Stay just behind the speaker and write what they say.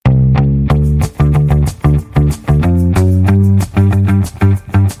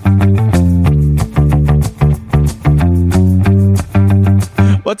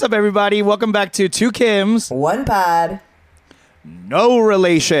What's up, everybody? Welcome back to Two Kims. One pod. No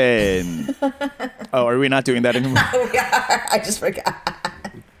relation. Oh, are we not doing that anymore? We are. I just forgot.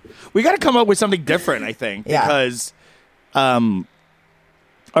 We got to come up with something different, I think, because, all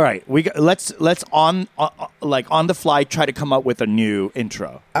right, let's on the fly try to come up with a new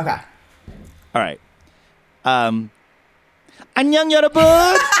intro. Okay. All right. 안녕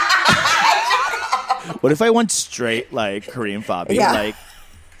여러분. What if I went straight like Korean Fabi? Yeah. Like,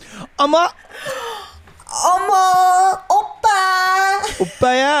 어머, 오빠.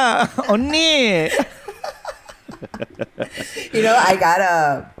 오빠야, 언니. You know, I got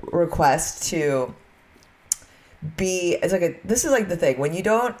a request to be. This is like the thing when you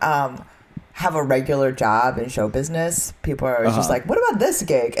don't have a regular job in show business. People are just like, "What about this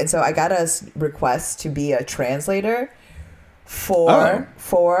gig?" And so I got a request to be a translator for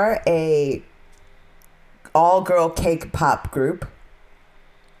a all-girl cake pop group.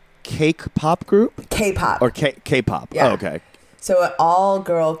 Cake pop group? K-pop. Or K-pop. Yeah. Oh, okay. So an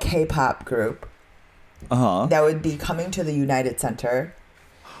all-girl K-pop group That would be coming to the United Center.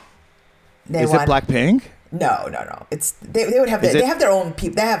 Is it Blackpink? No. It's they would have they have their own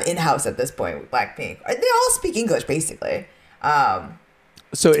people. They have in-house at this point with Blackpink. They all speak English basically.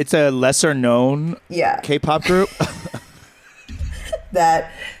 So it's a lesser known K-pop group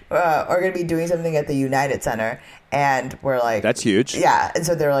that are going to be doing something at the United Center, and we're like, that's huge. Yeah, and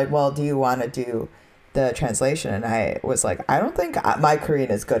so they're like, well, do you want to do the translation? And I was like, I don't think my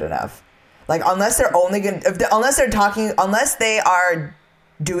Korean is good enough. Like, unless they are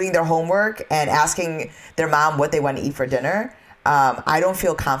doing their homework and asking their mom what they want to eat for dinner, I don't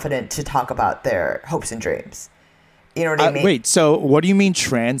feel confident to talk about their hopes and dreams. You know what I mean? Wait, so what do you mean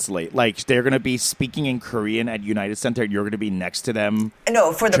translate? Like, they're going to be speaking in Korean at United Center and you're going to be next to them?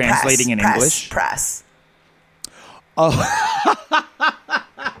 No, for the translating in English? Press. Oh.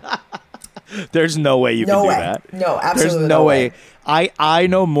 There's no way you can do that. No, absolutely There's no way. I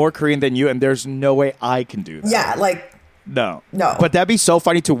know more Korean than you, and there's no way I can do that. Yeah, like... No. But that'd be so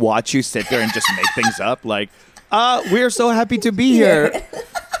funny to watch you sit there and just make things up. Like, we're so happy to be here.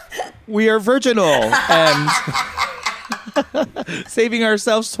 We are virginal and saving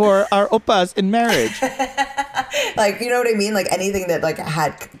ourselves for our oppas in marriage. Like, you know what I mean? Like, anything that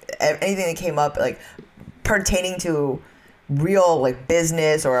came up, like, pertaining to real, like,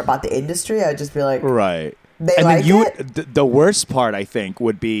 business or about the industry, I'd just be like... Right. It? The worst part, I think,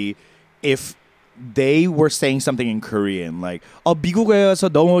 would be if... they were saying something in Korean, like, 미국에서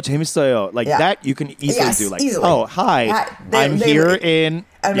너무 재밌어요. Like, that you can easily do. Like, easily. Oh, hi, I'm here in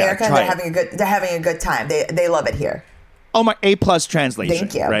America. They're having a good time. They love it here. Oh, my A+ translation.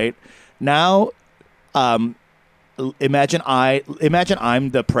 Thank you. Right now, imagine I'm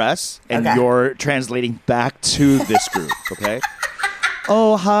the press and you're translating back to this group. Okay.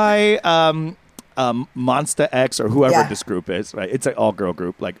 Oh, hi, Monster X or whoever this group is. Right. It's an all-girl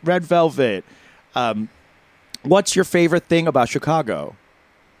group, like Red Velvet. What's your favorite thing about Chicago?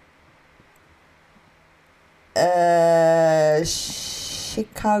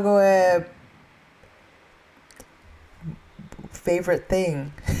 Chicago의 favorite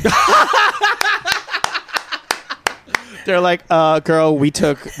thing. They're like, girl, we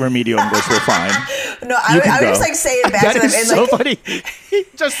took remedial English. We're fine. No, I would just like say it back to them. That is so funny.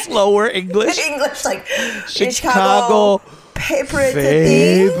 Just slower English. English, like Chicago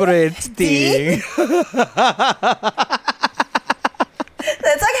favorite thing.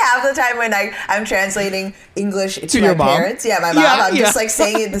 That's like half the time when I'm translating English to your my mom? parents. Yeah, my mom. I'm just like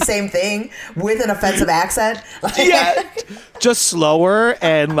saying the same thing with an offensive accent. Just slower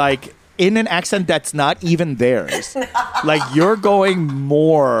and like in an accent that's not even theirs. Like you're going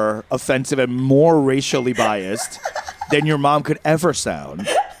more offensive and more racially biased than your mom could ever sound.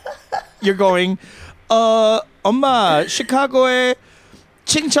 You're going, 엄마, 시카고의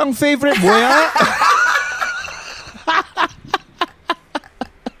칭찬 favorite 뭐야?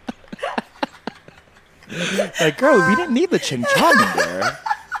 Like, girl, we didn't need the ching chong in there.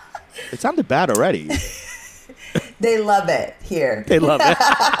 It sounded bad already. They love it here. They love it.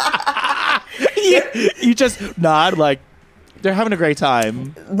 you just nod like they're having a great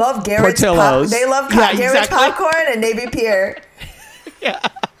time. Love Garrett's They love Garrett's popcorn and Navy Pier. Yeah.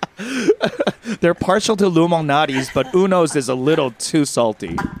 They're partial to Lumong Natties, but Uno's is a little too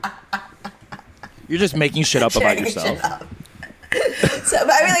salty. You're just making shit up about yourself. So,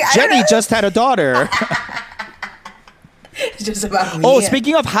 I mean, like, Jenny just had a daughter. It's just about me. Oh,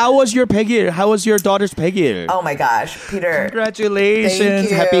 speaking of, how was your Peggy? How was your daughter's Peggy? Oh my gosh, Peter!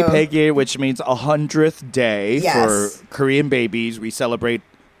 Congratulations, happy Peggy, which means 100th day for Korean babies. We celebrate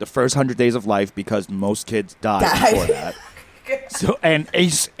the first 100 days of life because most kids die before that. So and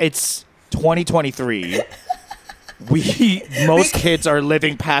it's 2023. Most kids are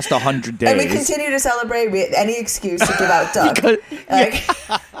living past 100 days. And we continue to celebrate any excuse to give out duck.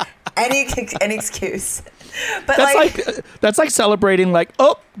 Any excuse. But that's like celebrating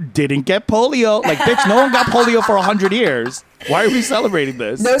didn't get polio. Like, bitch, no one got polio for 100 years. Why are we celebrating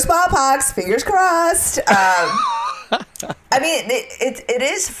this? No smallpox, fingers crossed. I mean, it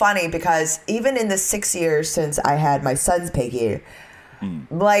is funny because even in the 6 years since I had my son's pig ear,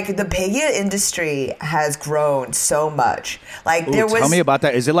 like the pig ear industry has grown so much. Like tell me about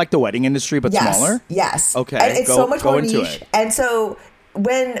that. Is it like the wedding industry but smaller? Yes. Okay. And it's so much more niche. It. And so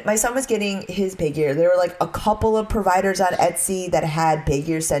when my son was getting his pig ear, there were like a couple of providers on Etsy that had pig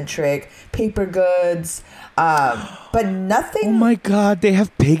ear centric paper goods, but nothing. Oh my God, they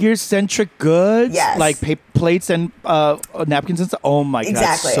have pig ear centric goods. Yes, like plates and napkins and stuff. Oh my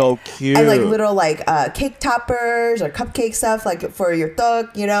God, so cute. And like little cake toppers or cupcake stuff like for your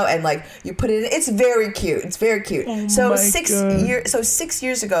duck, and like you put it in. It's very cute. It's very cute. Oh so my 6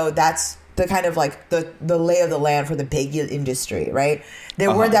 years ago, that's the kind of like the lay of the land for the pig ear industry, right? There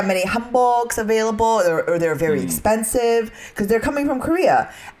weren't that many hanboks available, or they're very expensive because they're coming from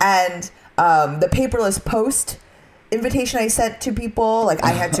Korea. And the paperless post invitation I sent to people, like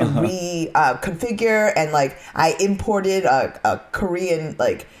I had to reconfigure, and like I imported a Korean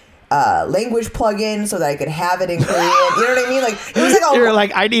language plugin so that I could have it in Korean. You know what I mean? Like it was like you're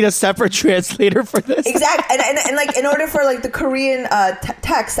like, I need a separate translator for this. Exactly, and like in order for like the Korean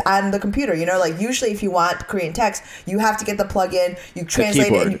text on the computer, like usually if you want Korean text, you have to get the plugin, you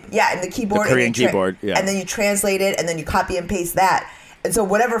translate it, in the keyboard, the Korean keyboard, and then you translate it, and then you copy and paste that, and so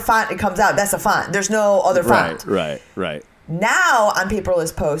whatever font it comes out, that's a font. There's no other font. Right. Now on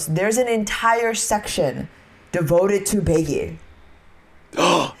Paperless Post, there's an entire section devoted to pig ear.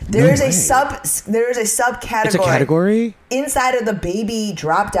 There is a subcategory. It's a category inside of the baby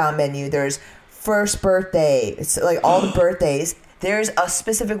drop down menu. There's first birthday. It's like all the birthdays. There's a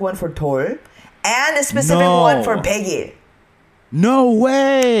specific one for Tol and a specific one for pig ear. No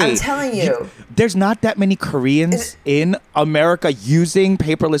way. I'm telling you. There's not that many Koreans in America using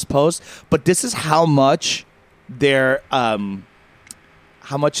Paperless Post, but this is how much they're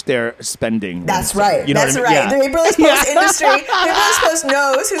spending. That's right. That's right. Yeah. The Paperless Post industry, Paperless Post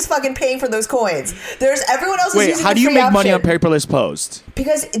knows who's fucking paying for those coins. There's everyone else is using how the do you free make option. money on Paperless Post?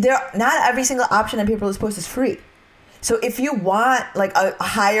 Because not every single option on Paperless Post is free. So if you want like a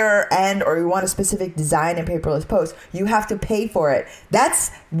higher end or you want a specific design in Paperless Post, you have to pay for it.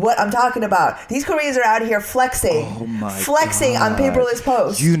 That's what I'm talking about. These Koreans are out here flexing on Paperless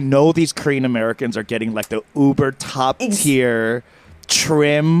Post. These Korean Americans are getting like the uber top tier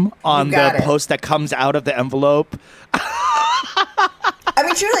trim on the post that comes out of the envelope. I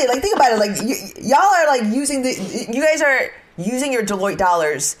mean, truly, like think about it. Like y'all are like you guys are using your Deloitte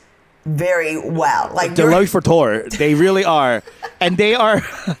dollars very well. Like Deloitte for Tor, they really are, and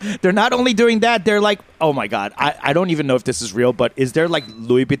they're not only doing that. They're like, oh my God, I don't even know if this is real, but is there like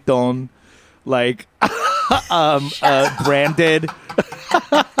Louis Vuitton, like branded?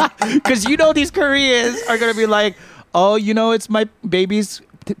 Because these Koreans are gonna be like, oh, it's my baby's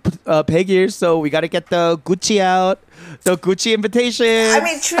pig ears, so we got to get the Gucci out, the Gucci invitation. I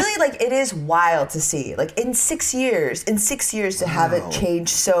mean, truly, like it is wild to see, like in 6 years to have it change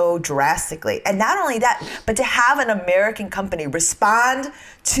so drastically, and not only that, but to have an American company respond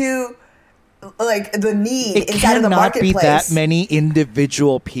to like the need inside of the marketplace. It cannot be that many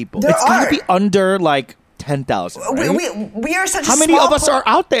individual people. It's got to be under like 10,000. Right? We are such. How many of us are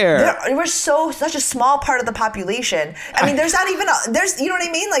out there? We're such a small part of the population. I mean, there's not even you know what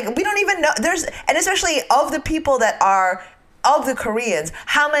I mean? Like we don't even know and especially of the people that are of the Koreans,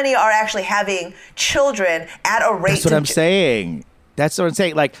 how many are actually having children at a rate? That's what I'm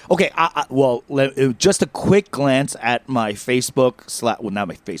saying. Like, okay, just a quick glance at my Facebook not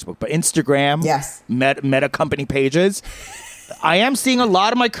my Facebook, but Instagram. Yes. Meta company pages. I am seeing a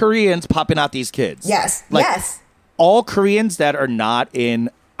lot of my Koreans popping out these kids. Yes. Like, all Koreans that are not in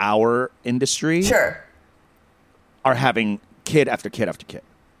our industry are having kid after kid after kid.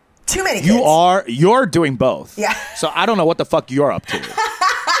 Too many kids. You're doing both. Yeah. So I don't know what the fuck you're up to.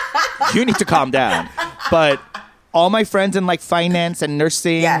 You need to calm down. But all my friends in like finance and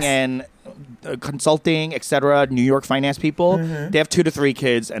nursing and consulting, etc., New York finance people, they have 2 to 3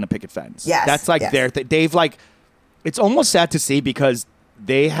 kids and a picket fence. Yes. That's like they've like. It's almost sad to see because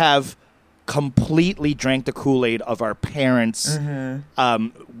they have completely drank the Kool-Aid of our parents'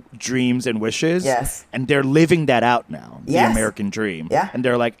 dreams and wishes. Yes. And they're living that out now, the Yes. American dream. Yeah. And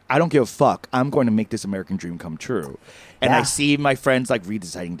they're like, I don't give a fuck. I'm going to make this American dream come true. And I Yeah. see my friends like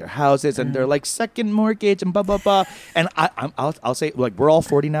redesigning their houses, and they're like second mortgage and blah blah blah. And I'll say, like, we're all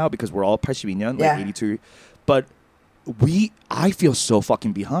 40 now because we're all Pashivinian, like Yeah. 82. But I feel so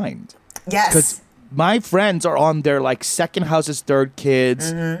fucking behind. Yes. Because my friends are on their like second houses, third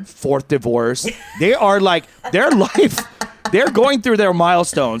kids, fourth divorce. They are like their life. They're going through their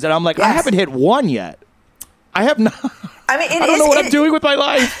milestones, and I'm like, I Yes. haven't hit one yet. I have not. I mean, I don't know what I'm doing with my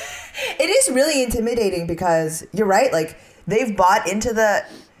life. It is really intimidating because you're right. Like, they've bought into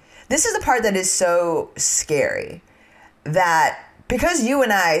this is the part that is so scary, that because you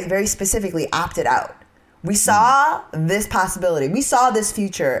and I very specifically opted out, we saw this possibility, we saw this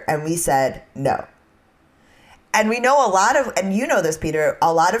future, and we said no. And we know and you know this, Peter,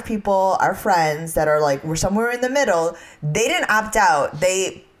 a lot of people, our friends that are like, we're somewhere in the middle, they didn't opt out.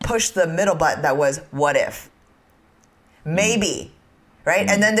 They pushed the middle button that was, what if? Maybe. Right?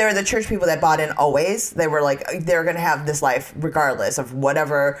 And then there are the church people that bought in always. They were like, they're going to have this life regardless of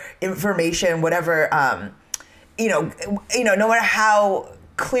whatever information, whatever, no matter how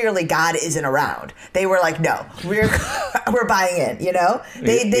clearly God isn't around. They were like, no, we're buying in, you know?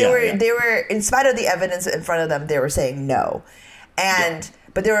 They were, in spite of the evidence in front of them, they were saying no.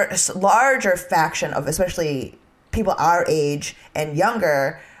 But there were a larger faction of, especially people our age and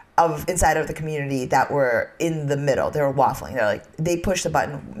younger, inside of the community that were in the middle. They were waffling. They're like, they pushed the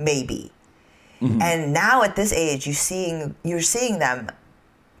button, maybe. Mm-hmm. And now at this age, you're seeing them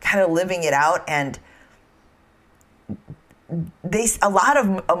kind of living it out, and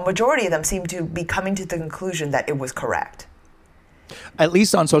a majority of them seem to be coming to the conclusion that it was correct. At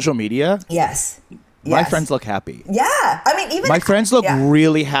least on social media. Yes. My friends look happy. Yeah. I mean, even my friends look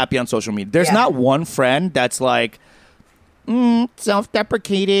really happy on social media. There's not one friend that's like,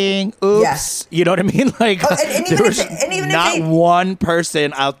 self-deprecating. Oops. Yes. You know what I mean? Like, even not one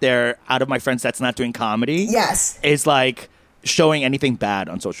person out there, out of my friends that's not doing comedy, yes, is like showing anything bad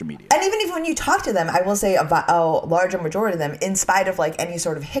on social media. And even if when you talk to them, I will say about a larger majority of them, in spite of like any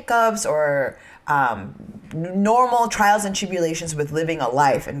sort of hiccups or normal trials and tribulations with living a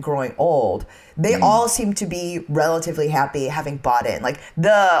life and growing old, they all seem to be relatively happy, having bought in. Like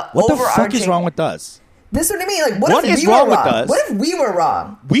what the fuck is wrong with us? This is what I mean. Like, what is if we wrong were wrong? with us? What if we were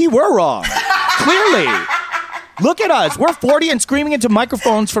wrong? We were wrong. Clearly. Look at us. We're 40 and screaming into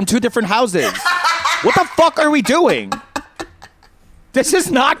microphones from 2 different houses. What the fuck are we doing? This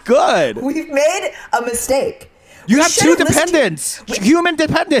is not good. We've made a mistake. You have 2 dependents. Human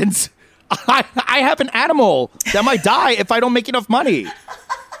dependents. I have an animal that might die if I don't make enough money.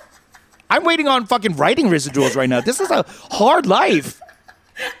 I'm waiting on fucking writing residuals right now. This is a hard life.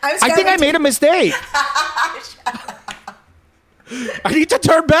 I think I made a mistake. I need to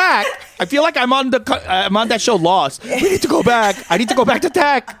turn back. I feel like I'm on that show Lost. We need to go back. I need to go back to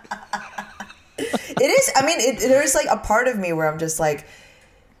tech. It is. I mean, there's like a part of me where I'm just like,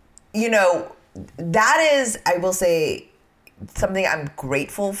 that is, I will say, something I'm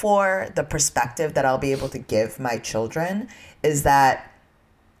grateful for. The perspective that I'll be able to give my children is that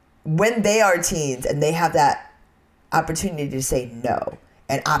when they are teens and they have that opportunity to say no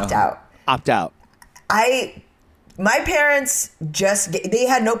and opt out. My parents they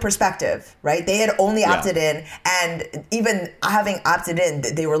had no perspective, right? They had only opted in, and even having opted in,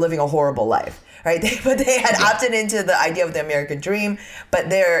 they were living a horrible life, right? But they had opted into the idea of the American dream, but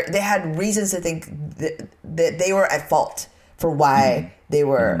they had reasons to think that they were at fault for why they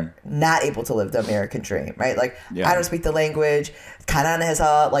were not able to live the American dream, right? Like, I don't speak the language, Kanana has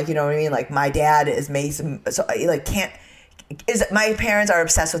like, you know what I mean? Like, my dad is my parents are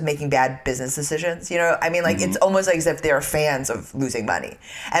obsessed with making bad business decisions, you know? I mean, like, it's almost like as if they're fans of losing money.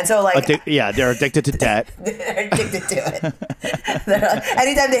 And so, like... they're addicted to debt. They're addicted to it.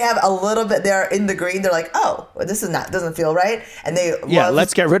 Anytime they have a little bit, they're in the green, they're like, oh, doesn't feel right. And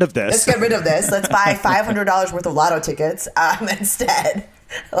let's get rid of this. Let's get rid of this. Let's buy $500 worth of lotto tickets instead.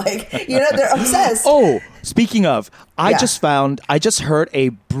 Like, they're obsessed. Oh, speaking of, I just heard a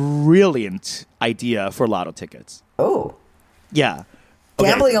brilliant idea for lotto tickets. Oh. Yeah.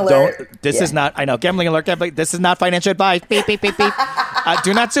 Gambling alert. This is not, I know, gambling alert. This is not financial advice. Beep, beep, beep, beep.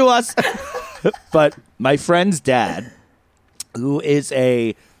 Do not sue us. But my friend's dad, who is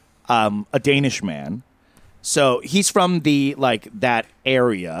a Danish man, so he's from that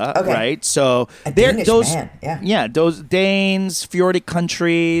area, right? So those Danes, Fjordic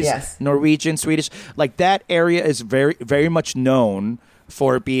countries, Norwegian, Swedish, like that area is very, very much known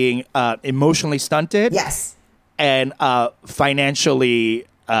for being emotionally stunted. Yes. And financially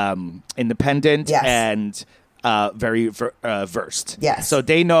independent Yes. and very versed. Yes. So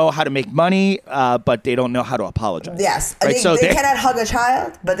they know how to make money, but they don't know how to apologize. Yes. Right. They cannot hug a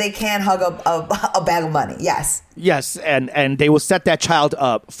child, but they can hug a bag of money. Yes. Yes, and they will set that child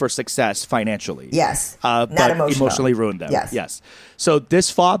up for success financially. Yes. But Not emotionally ruin them. Yes. Yes. So this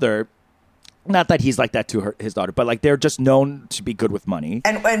father, not that he's like that to his daughter, but like they're just known to be good with money.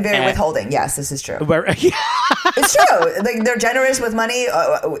 And very withholding. Yes, this is true. Yeah. It's true. Like they're generous with money.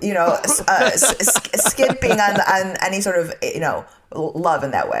 Skimping on any sort of love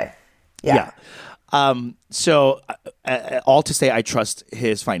in that way. Yeah. So all to say, I trust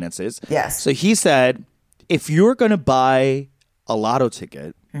his finances. Yes. So he said, if you're going to buy a lotto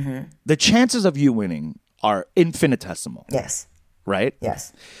ticket, the chances of you winning are infinitesimal. Yes. Right?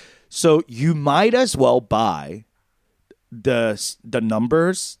 Yes. So you might as well buy the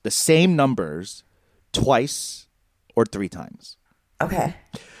numbers, the same numbers, twice or 3 times. Okay.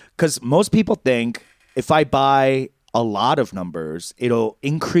 Because most people think if I buy a lot of numbers, it'll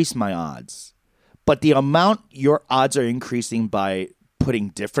increase my odds. But the amount your odds are increasing by putting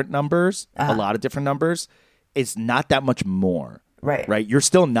different numbers, a lot of different numbers, is not that much more. Right. Right? You're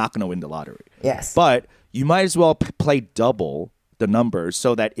still not going to win the lottery. Yes. But you might as well play double the numbers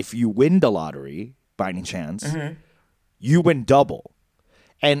so that if you win the lottery by any chance, you win double.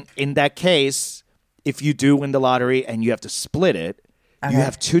 And in that case, if you do win the lottery and you have to split it, you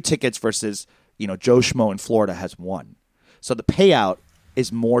have 2 tickets versus, Joe Schmo in Florida has 1. So the payout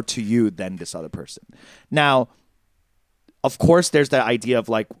is more to you than this other person. Now, of course, there's the idea of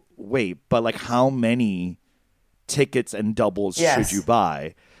like, wait, but like how many tickets and doubles should you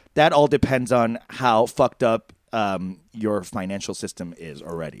buy? That all depends on how fucked up your financial system is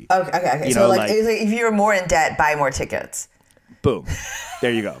already. Okay. So like if you're more in debt, buy more tickets. Boom.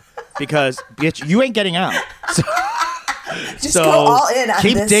 There you go. Because bitch, you ain't getting out. So, Just go all in on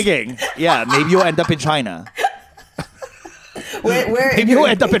keep this. digging. Yeah, maybe you'll end up in China. Maybe you'll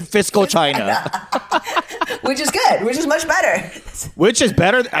end up in fiscal China. Which is good. Which is much better. Which is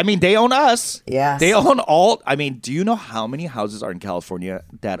better. I mean, they own us. Yes. They own all. I mean, do you know how many houses are in California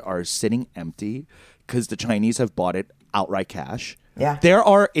that are sitting empty because the Chinese have bought it outright cash? Yeah. There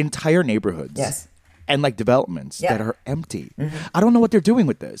are entire neighborhoods. Yes. And like developments that are empty. I don't know what they're doing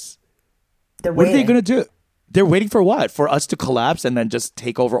with this. They're What are they waiting. going to do? They're waiting for what? For us to collapse and then just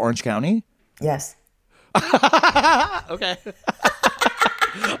take over Orange County? Yes. Okay.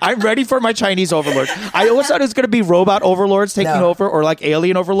 I'm ready for my Chinese overlords. I always thought it was going to be robot overlords taking No. over or like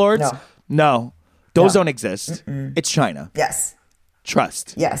alien overlords. No. Those No. don't exist. It's China. Yes.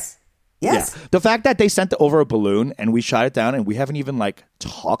 Trust. Yes. Yeah. Yes. The fact that they sent over a balloon and we shot it down and we haven't even like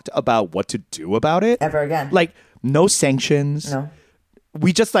talked about what to do about it. Ever again. Like no sanctions. No.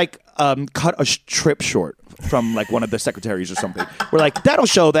 We just like cut a trip short from like one of the secretaries or something. We're like, that'll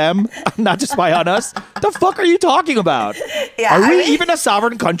show them not to spy on us. The fuck are you talking about? Yeah, Are we even a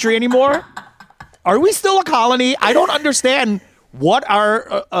sovereign country anymore? Are we still a colony? I don't understand what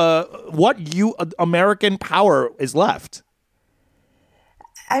our American power is left.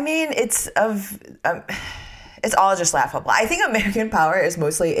 I mean, it's all just laughable. I think American power is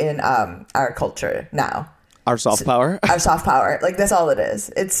mostly in our culture now. Our soft power. Our soft power. Like, that's all it is.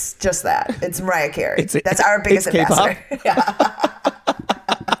 It's just that. It's Mariah Carey. That's our biggest it's K-pop. ambassador. Yeah.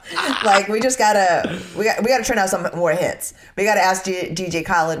 Like, we gotta turn out some more hits. We gotta ask DJ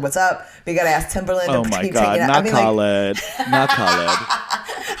Khaled what's up. We gotta ask Timberland. Oh my God, not Khaled. Not Khaled.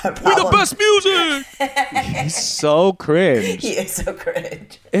 We're the best music. He's so cringe. He is so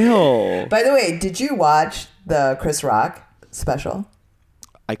cringe. Ew. By the way, did you watch the Chris Rock special?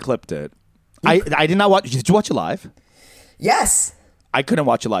 I clipped it. I did not watch. Did you watch it live? Yes. I couldn't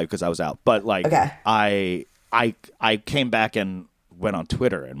watch it live because I was out. But like, Okay. I came back and went on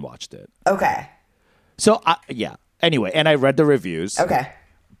Twitter and watched it. Okay. So yeah. Anyway, and I read the reviews. Okay.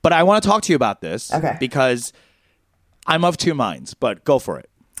 But I want to talk to you about this. Okay. Because I'm of 2 minds. But go for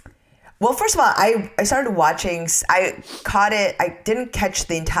it. Well, first of all, I started watching. I caught it. I didn't catch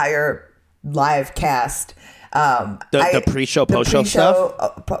the entire live cast. The pre-show, post-show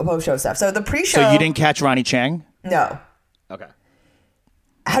stuff? Post-show stuff. So the pre-show. So you didn't catch Ronnie Chang? No. Okay.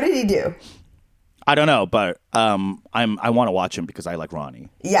 How did he do? I don't know, but I want to watch him because I like Ronnie.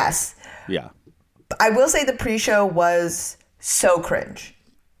 Yes. Yeah. I will say the pre-show was so cringe.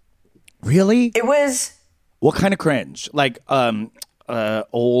 Really? It was. What kind of cringe? Like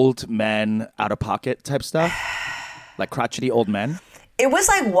old men out of pocket type stuff? Like crotchety old men? It was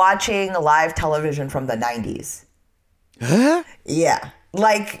like watching live television from the 90s. Huh? Yeah.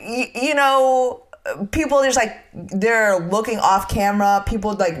 Like, you know, people just like they're looking off camera,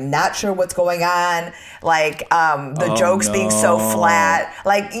 people like not sure what's going on, like the jokes being so flat,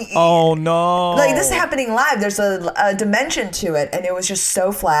 like oh no, like this is happening live. There's a dimension to it, and it was just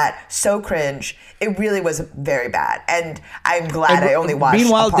so flat, so cringe. It really was very bad, and I'm glad I only watched.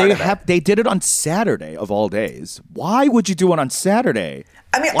 Meanwhile, a part of it. they did it on Saturday of all days. Why would you do it on Saturday?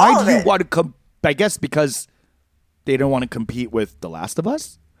 I mean, why all do of you it. want to I guess because they didn't want to compete with The Last of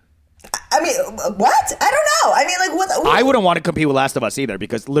Us. I mean, what? I don't know. I mean, like, what? I wouldn't want to compete with Last of Us either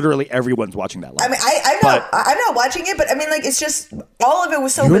because literally everyone's watching that live. I mean, I'm not watching it, but I mean, like, it's just all of it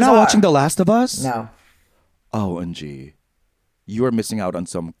was so You're bizarre. not watching The Last of Us? No. OMG. You are missing out on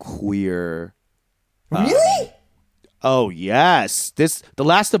some queer. Really? Oh, yes. The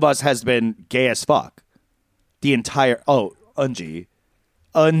Last of Us has been gay as fuck. The entire. Oh, Unji.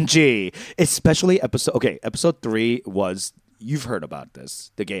 Especially episode 3 was. You've heard about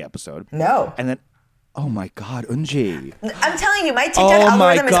this, the gay episode. No. And then, oh my God, Unji. I'm telling you, my TikTok Oh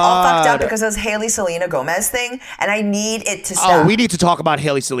my algorithm is all fucked up God. because of this Haley Selena Gomez thing, and I need it to stop. Oh, we need to talk about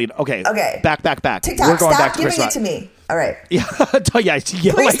Haley Selena. Okay. Okay. Back. TikTok, We're going stop back to giving Chris it Rock. to me. All right. Yeah, yeah,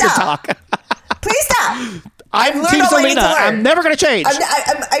 Please like to stop. talk. Please stop. I'm learned Team all I need to Selena. learn. I'm never gonna change.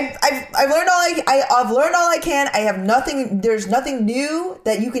 I've learned all I can. I have nothing. There's nothing new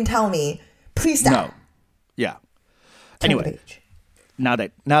that you can tell me. Please stop. No. Yeah. Turn the Anyway, page. now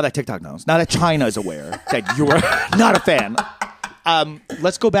that TikTok knows, now that China is aware that you are not a fan,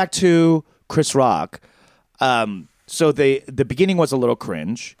 let's go back to Chris Rock. So the beginning was a little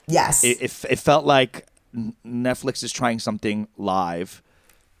cringe. Yes. It felt like Netflix is trying something live.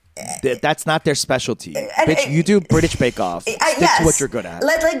 That's not their specialty. Bitch, you do British Bake Off. Stick to what you're good at.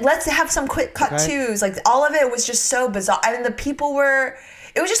 Let's have some quick cut twos. Like all of it was just so bizarre. I mean, the people were.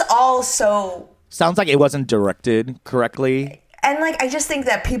 It was just all so. Sounds like it wasn't directed correctly. And like I just think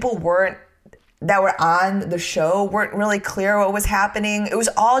that people that were on the show weren't really clear what was happening. It was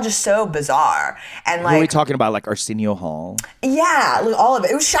all just so bizarre. And like Were we talking about like Arsenio Hall? yeah, like all of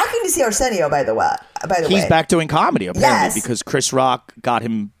it. It was shocking to see Arsenio. By the way, He's back doing comedy apparently Yes. because Chris Rock got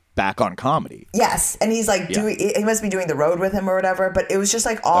him back on comedy. Yes, and he's like he must be doing the road with him or whatever. But it was just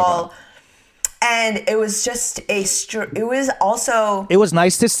like all. Okay. And it was just it was also. It was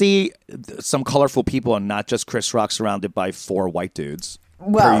nice to see some colorful people and not just Chris Rock surrounded by 4 white dudes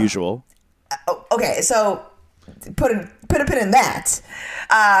Well, per usual. Okay, so put a pin in that.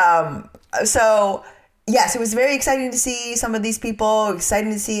 So yes, it was very exciting to see some of these people.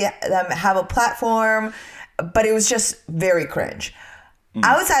 Exciting to see them have a platform, but it was just very cringe.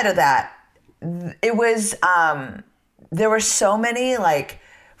 Outside of that, it was there were so many like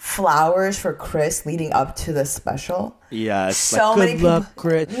flowers for Chris leading up to the special. Yes. So like, many good luck, people.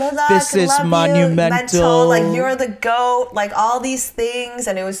 Chris. Good luck, This is love you, monumental. like you're the GOAT. Like all these things,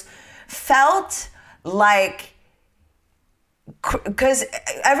 and it felt like because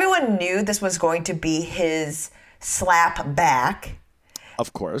everyone knew this was going to be his slap back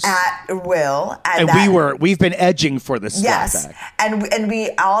Of course. at Will, and we've been edging for this yes, slapback. and we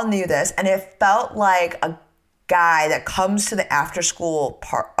all knew this, and it felt like a guy that comes to the after school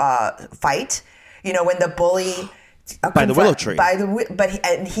fight. You know, when the bully By the willow tree.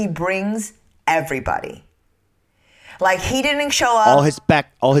 But he brings everybody. Like he didn't show up. All his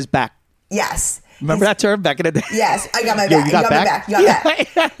back. Yes. Remember that term back in the day? Yes, I got my Yeah, back. you got my back. You got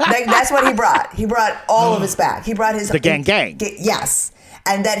back. Like, that's what he brought. He brought all of his back. He brought his The gang. Yes,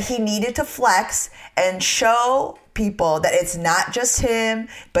 and that he needed to flex and show people that it's not just him,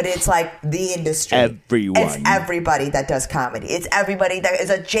 but it's like the industry. Everyone. It's everybody that does comedy. It's everybody that is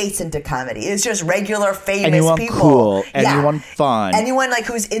adjacent to comedy. It's just regular famous Anyone people. cool. Yeah. Anyone fun. Anyone like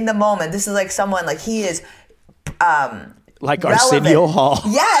who's in the moment. This is like someone like he is. Like relevant. Arsenio Hall.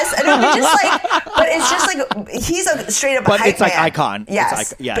 Yes, and it's just like, but it's just like he's a straight up. But hype it's like man. icon.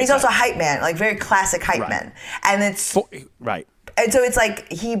 Yes, It's yeah, but he's also a exactly. hype man, like very classic hype man, and it's Right. and so it's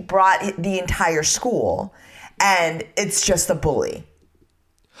like he brought the entire school, and it's just a bully.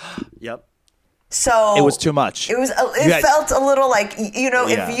 Yep. So It was too much. It was. It felt a little like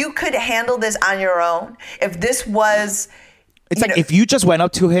Yeah. if you could handle this on your own, if this was, It's like if you just went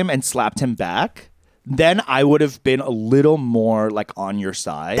up to him and slapped him back, then I would have been a little more like on your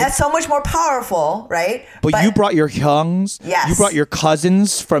side. that's so much more powerful, right? But you brought your youngs. Yes. You brought your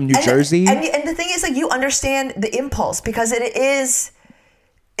cousins from New Jersey. And the thing is, like, you understand the impulse because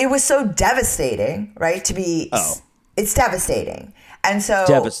it was so devastating, right? To be, it's devastating. And so,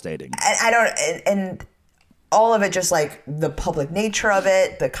 Devastating. And all of it, just like the public nature of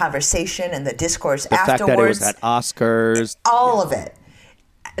it, the conversation and the discourse the afterwards. fact that it was at Oscars. All of it.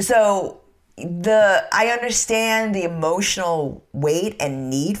 So, I understand the emotional weight and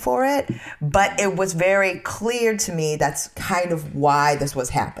need for it, but it was very clear to me that's kind of why this was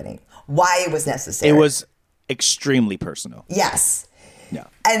happening, why it was necessary. It was extremely personal. Yes. Yeah.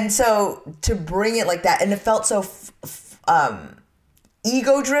 And so to bring it like that, and it felt so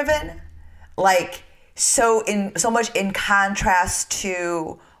ego driven, like so much in contrast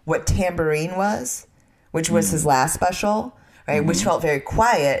to what Tambourine was, which was his last special. Right, which felt very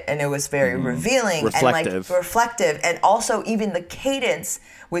quiet, and it was very revealing reflective. and like reflective, and also even the cadence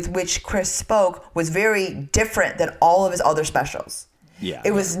with which Chris spoke was very different than all of his other specials. Yeah,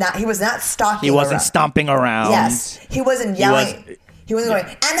 it was not. He was not stalking. He wasn't around. stomping around. Yes, he wasn't yelling. He wasn't going,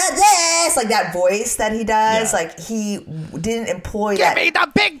 "And this," like that voice that he does. Yeah. Like he didn't employ Give that. me the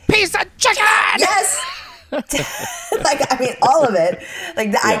big piece of chicken. Yes. Like, I mean, all of it,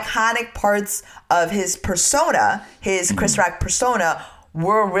 like the iconic parts of his persona, his Chris Rock persona,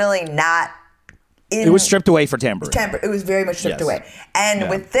 were really not in. It was stripped away for Tambourine. It was very much stripped away. And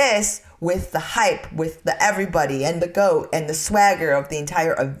with this, with the hype, with the everybody and the GOAT and the swagger of the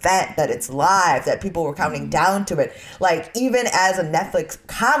entire event, that it's live, that people were counting down to it. Like, even as a Netflix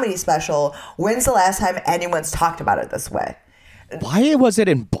comedy special, when's the last time anyone's talked about it this way? Why was it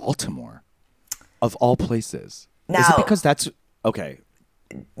in Baltimore? Of all places. Now, is it because that's okay?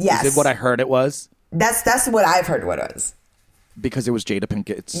 Yes. Is it what I heard it was? That's what I've heard what it was. Because it was Jada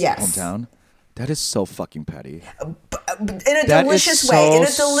Pinkett's hometown? That is so fucking petty. In a delicious way. In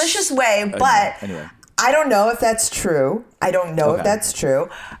a delicious way, but anyway. I don't know if that's true. I don't know if that's true.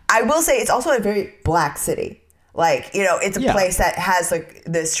 I will say it's also a very black city. Like, you know, it's a place that has like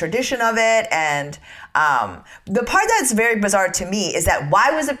this tradition of it. And the part that's very bizarre to me is that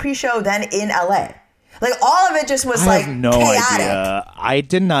why was the pre-show then in LA? Like, all of it just was I like have no chaotic. idea. I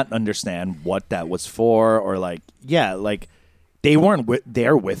did not understand what that was for, or like, like they weren't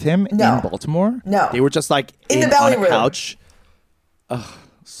there with him in Baltimore. No, they were just like in the belly on a room. couch. Ugh,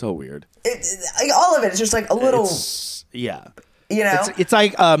 so weird. Like, all of it is just like a little, you know, it's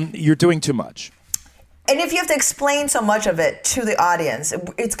like you're doing too much. And if you have to explain so much of it to the audience,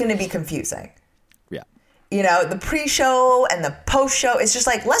 it's going to be confusing. Yeah. You know, the pre-show and the post-show, it's just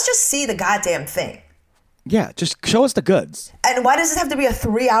like, let's just see the goddamn thing. Yeah, just show us the goods. And why does this have to be a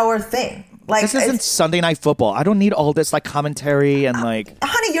 3-hour thing? Like, this isn't Sunday Night Football. I don't need all this like commentary and like.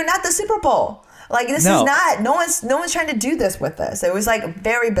 Honey, you're not the Super Bowl. Like, this is not. No one's trying to do this with this. It was like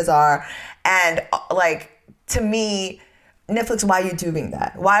very bizarre, and like, to me, Netflix, why are you doing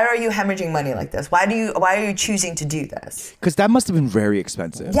that? Why are you hemorrhaging money like this? Why are you choosing to do this? Because that must have been very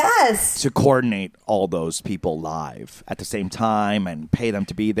expensive. Yes. To coordinate all those people live at the same time and pay them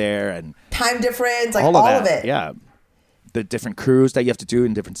to be there and time difference, like all of it. Yeah. The different crews that you have to do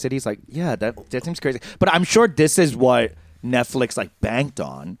in different cities. Like, yeah, that seems crazy. But I'm sure this is what Netflix like banked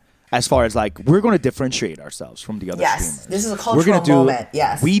on. As far as like, we're going to differentiate ourselves from the other streamers. This is a cultural moment.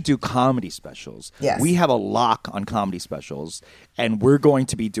 Yes. We do comedy specials. Yes. We have a lock on comedy specials, and we're going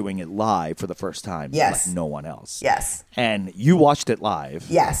to be doing it live for the first time. Yes. Like no one else. Yes. And you watched it live.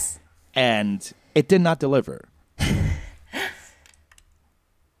 Yes. And it did not deliver.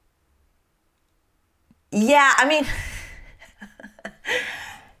 Yeah, I mean,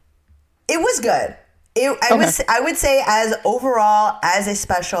 it was good. I would say as overall, as a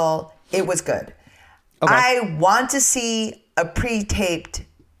special, it was good. Okay. I want to see a pre-taped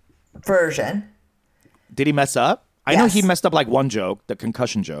version. Did he mess up? I know he messed up like one joke, the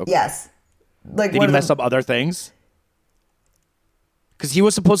concussion joke. Yes. Like, did he mess up other things? Because he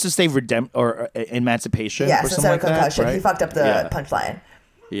was supposed to say emancipation or something like concussion. That, right? He fucked up the punchline.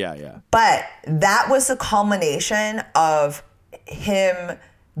 Yeah. But that was the culmination of him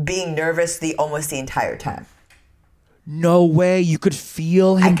being nervous almost the entire time. No way. You could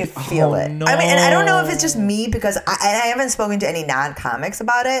feel him. I could feel it. No. I mean, and I don't know if it's just me because I haven't spoken to any non-comics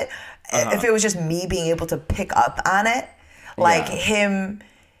about it. If it was just me being able to pick up on it. Like him.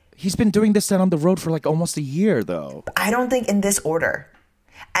 He's been doing this on the road for like almost a year though. I don't think in this order.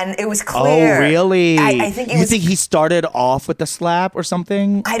 And it was clear. Oh, really? I think you think he started off with the slap or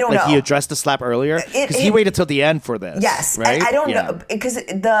something? I don't know. Like he addressed the slap earlier? Because he waited till the end for this. Yes. Right? I don't know. Because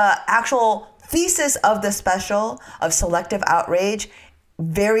the actual thesis of the special of selective outrage,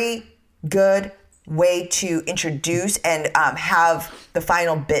 very good way to introduce and have the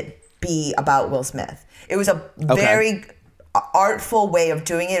final bit be about Will Smith. It was a very artful way of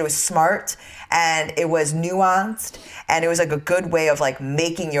doing it. It was smart and it was nuanced and it was like a good way of like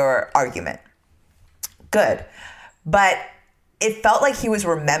making your argument. Good. But it felt like he was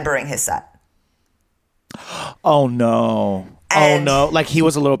remembering his set. Oh no. And no, like he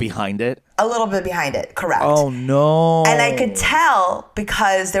was a little behind it. a little bit behind it, correct. Oh no. And I could tell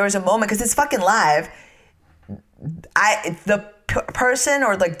because there was a moment, because it's fucking live. The person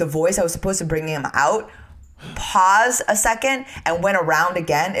or like the voice I was supposed to bring him out paused a second and went around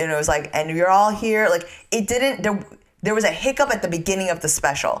again, and it was like, and you're all here. Like it didn't. There was a hiccup at the beginning of the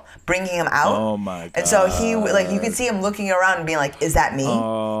special, bringing him out. Oh my god! And so he, like, you could see him looking around and being like, "Is that me?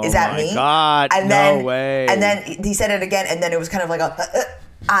 Is that me?" God, and no then, way. And then he said it again, and then it was kind of like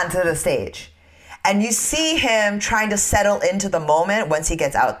onto the stage, and you see him trying to settle into the moment once he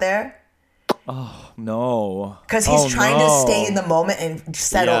gets out there. Oh no! Because he's trying to stay in the moment and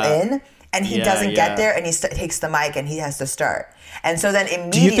settle in, and he doesn't get there, and he takes the mic and he has to start. And so then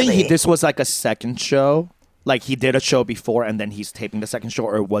immediately, do you think this was like a second show? Like he did a show before and then he's taping the second show,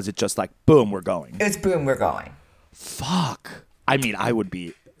 or was it just like, boom, we're going? It's boom, we're going. Fuck. I mean, I would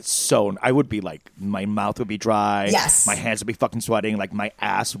be like, my mouth would be dry. Yes. My hands would be fucking sweating, like my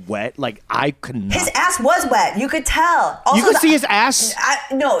ass wet. Like I could not. His ass was wet. You could tell. Also, you could see his ass?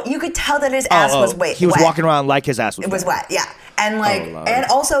 No, you could tell that his ass was wet. He was walking around like his ass was wet. It was wet, yeah. And like, and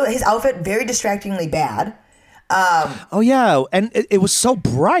also his outfit, very distractingly bad. Oh yeah, and it was so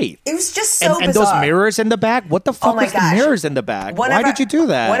bright. It was just so bizarre. And those mirrors in the back. What the fuck was the mirrors in the back? Why did you do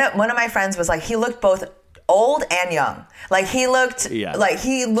that? One of my friends was like, he looked both old and young. Like he looked, like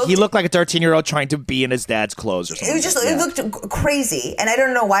he looked like a 13-year-old trying to be in his dad's clothes or something. It was just, it looked crazy, and I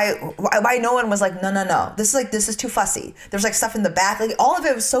don't know why no one was like, no, this is too fussy. There's like stuff in the back, like all of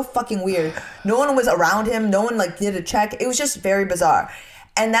it was so fucking weird. No one was around him. No one like did a check. It was just very bizarre,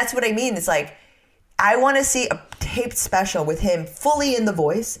 and that's what I mean. It's like, I want to see a taped special with him fully in the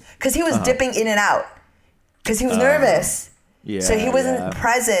voice, because he was dipping in and out because he was nervous. Yeah, so he wasn't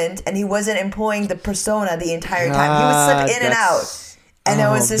present, and he wasn't employing the persona the entire time. He would slip in and out. And it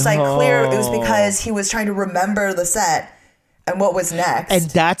was just like clear it was because he was trying to remember the set and what was next. And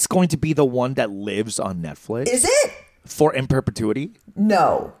that's going to be the one that lives on Netflix? Is it? For in perpetuity?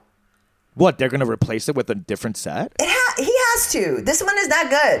 No. What, they're going to replace it with a different set? He has to. This one is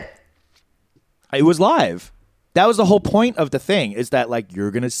not good. It was live. That was the whole point of the thing, is that like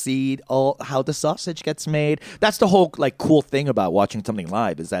you're gonna see all how the sausage gets made. That's the whole like cool thing about watching something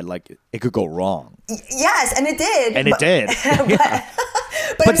live, is that like it could go wrong. Yes, and it did. And it did.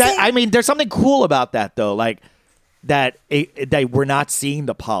 But that, I mean, there's something cool about that though, like that we're not seeing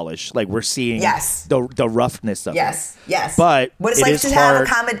the polish, like we're seeing the roughness of it. Yes. But what it's like to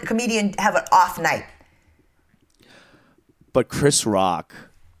have a comedian have an off night. But Chris Rock.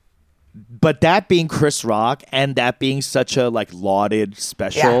 But that being Chris Rock, and that being such a like lauded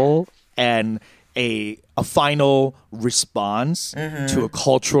special, and a final response to a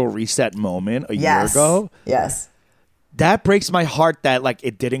cultural reset moment a year ago. Yes. That breaks my heart that like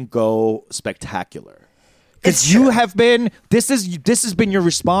it didn't go spectacular. Because you have been, this has been your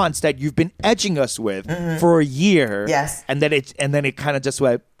response that you've been edging us with for a year. Yes. And then it kind of just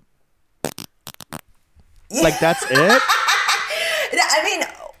went like that's it. I mean,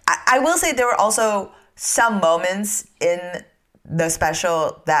 I will say there were also some moments in the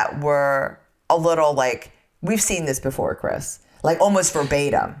special that were a little like, we've seen this before, Chris. Like almost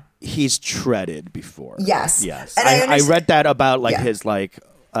verbatim. He's treaded before. Yes. And I read that about like his like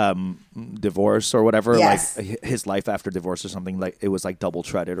divorce or whatever, like his life after divorce or something, like it was like double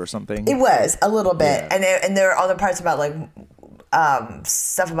treaded or something. It was a little bit. And there are other parts about like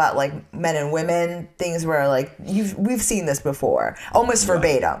stuff about like men and women, things where like we've seen this before, almost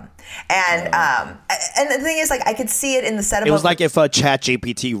verbatim. And the thing is, like, I could see it in the setup. It was like if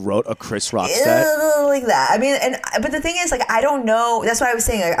ChatGPT wrote a Chris Rock set, like that. I mean, but the thing is, like, I don't know. That's what I was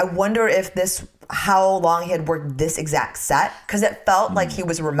saying. Like, I wonder if how long he had worked this exact set, because it felt like he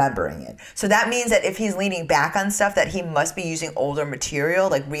was remembering it. So that means that if he's leaning back on stuff, that he must be using older material,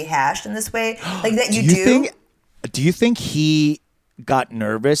 like rehashed in this way, like that. Do you think he got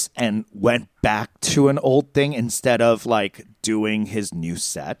nervous and went back to an old thing instead of like doing his new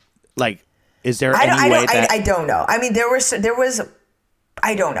set? Like, is there any way that I don't know. I mean, there was.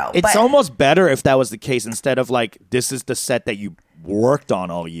 I don't know. It's almost better if that was the case, instead of like, this is the set that you worked on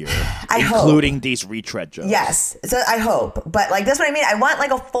all year, including these retread jokes. Yes, so I hope. But like, that's what I mean. I want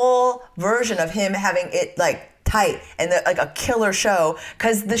like a full version of him having it like tight and like a killer show,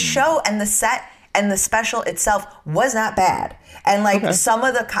 because the show and the set and the special itself was not bad. And like some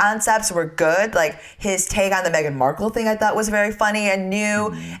of the concepts were good. Like his take on the Meghan Markle thing I thought was very funny and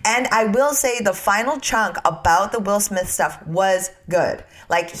new. And I will say the final chunk about the Will Smith stuff was good.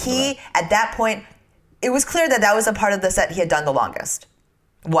 Like at that point, it was clear that was a part of the set he had done the longest.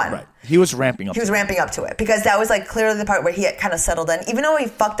 Right. He was ramping up. He was ramping up to it, because that was like clearly the part where he had kind of settled in. Even though he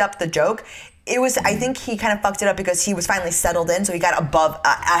fucked up the joke, it was, I think he kind of fucked it up because he was finally settled in, so he got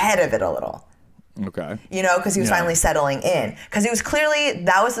ahead of it a little. Okay. You know, because he was finally settling in. Because it was clearly,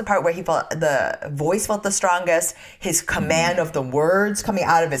 that was the part where he felt, the voice felt the strongest. His command of the words coming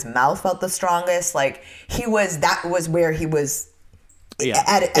out of his mouth felt the strongest. Like, that was where he was. Yeah.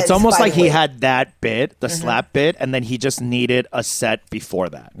 It's almost like he had that bit, the slap bit, and then he just needed a set before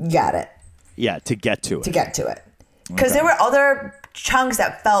that. Got it. Yeah, to get to it. Because there were other chunks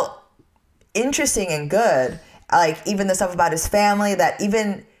that felt interesting and good. Like, even the stuff about his family that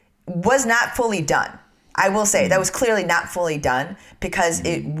even was not fully done. I will say that was clearly not fully done because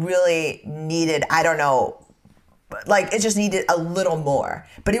it really needed, I don't know, like it just needed a little more.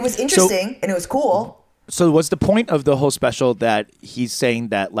 But it was interesting and it was cool. So was the point of the whole special that he's saying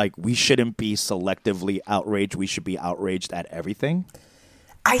that like we shouldn't be selectively outraged, we should be outraged at everything?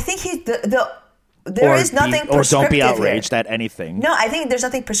 I think there is nothing prescriptive. Or don't be outraged at anything. No, I think there's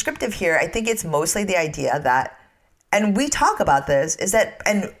nothing prescriptive here. I think it's mostly the idea that, and we talk about this, is that,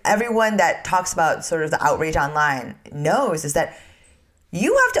 and everyone that talks about sort of the outrage online knows, is that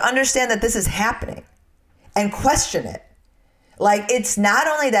you have to understand that this is happening and question it. Like, it's not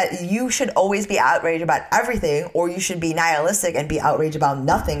only that you should always be outraged about everything, or you should be nihilistic and be outraged about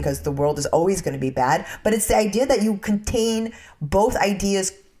nothing because the world is always going to be bad, but it's the idea that you contain both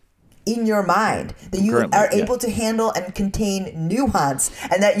ideas in your mind, that you are able to handle and contain nuance,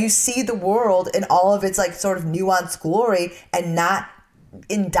 and that you see the world in all of its like sort of nuanced glory and not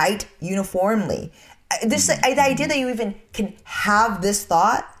indict uniformly. The idea that you even can have this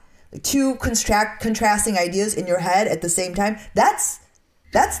thought, two contrasting ideas in your head at the same time, that's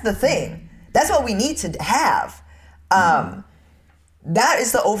the thing. That's what we need to have. That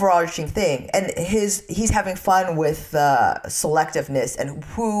is the overarching thing, and he's having fun with selectiveness and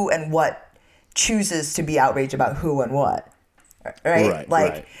who and what chooses to be outraged about who and what, right?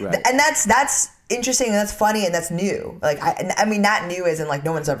 Right. And that's interesting, and that's funny, and that's new. Like, I mean, not new as in like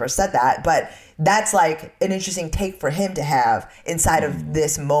no one's ever said that, but that's like an interesting take for him to have inside of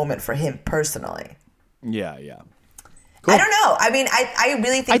this moment for him personally. Yeah. Cool. I don't know. I mean, I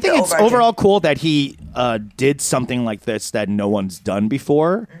really think it's overall cool that he did something like this that no one's done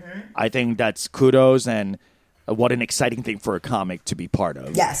before. I think that's kudos, and what an exciting thing for a comic to be part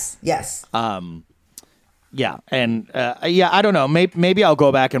of. Yes. Yeah, and I don't know. Maybe I'll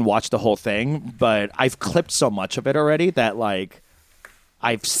go back and watch the whole thing, but I've clipped so much of it already that like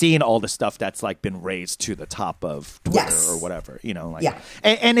I've seen all the stuff that's like been raised to the top of Twitter or whatever, you know. Like,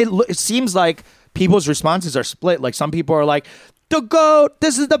 and it seems like people's responses are split. Like, some people are like, the GOAT,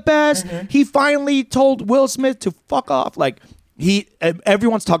 this is the best. He finally told Will Smith to fuck off. Like,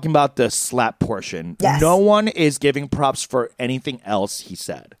 everyone's talking about the slap portion. No one is giving props for anything else he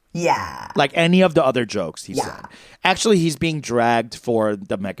said. Yeah. Like any of the other jokes he said. Actually, he's being dragged for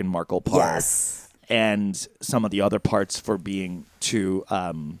the Meghan Markle part. Yes. And some of the other parts for being too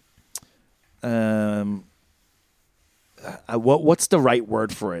what's the right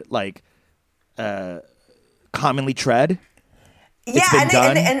word for it? Like commonly tread. Yeah,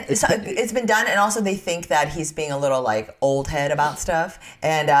 it's been done, and also they think that he's being a little like old head about stuff,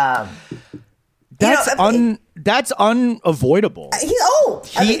 and that's unavoidable. He's old.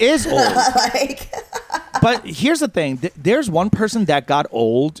 He is old. But here's the thing: there's one person that got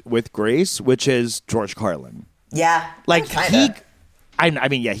old with grace, which is George Carlin. Yeah, like I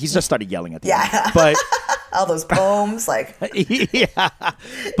mean, he's just started yelling at them. But all those poems, like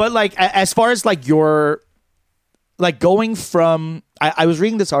But like, as far as like your, like going from, I was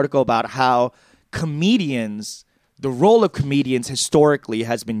reading this article about how comedians, the role of comedians historically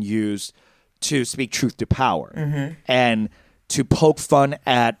has been used to speak truth to power and to poke fun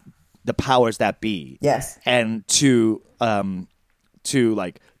at the powers that be. Yes. And to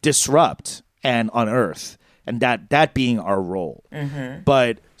like disrupt and unearth, and that being our role.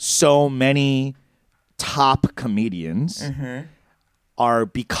 But so many top comedians are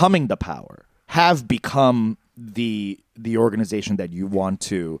becoming the power, have become the organization that you want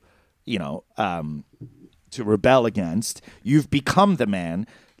to, to rebel against. You've become the man.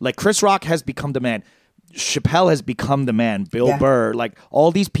 Like Chris Rock has become the man. Chappelle has become the man. Bill Burr, like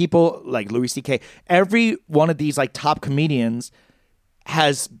all these people, like Louis C.K. Every one of these like top comedians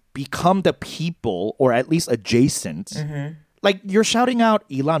has become the people, or at least adjacent. Like you're shouting out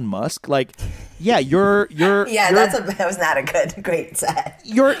Elon Musk. Like, you're that was not a great set.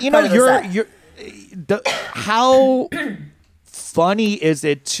 How funny is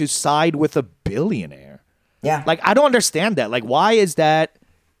it to side with a billionaire? Yeah. Like, I don't understand that. Like, why is that?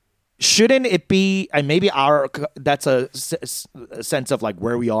 Shouldn't it be, and maybe that's a sense of like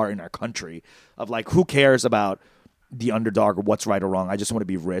where we are in our country, of like, who cares about the underdog or what's right or wrong. I just want to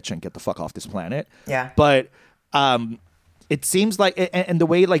be rich and get the fuck off this planet. Yeah. But it seems like, and the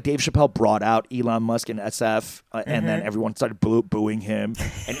way like Dave Chappelle brought out Elon Musk and SF, and then everyone started booing him,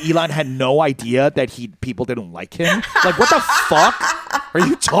 and Elon had no idea that people didn't like him. Like, what the fuck are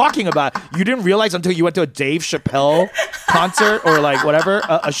you talking about? You didn't realize until you went to a Dave Chappelle concert or like whatever,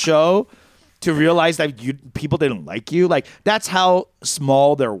 a show, to realize that people didn't like you. Like, that's how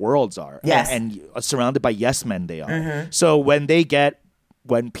small their worlds are. Yes. And surrounded by yes men they are. So when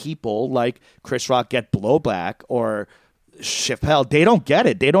people like Chris Rock get blowback or Chappelle, they don't get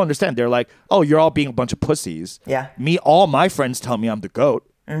it. They don't understand. They're like, oh, you're all being a bunch of pussies. Yeah. All my friends tell me I'm the GOAT.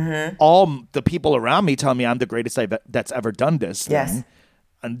 All the people around me tell me I'm the greatest that's ever done this thing. Yes.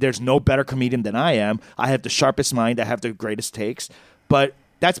 And there's no better comedian than I am. I have the sharpest mind. I have the greatest takes. But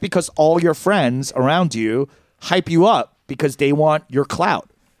that's because all your friends around you hype you up because they want your clout.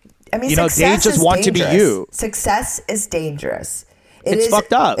 I mean, they success just is want to be dangerous. you. Success is dangerous. It's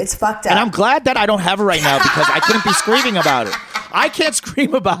fucked up. It's fucked up. And I'm glad that I don't have it right now because I couldn't be screaming about it. I can't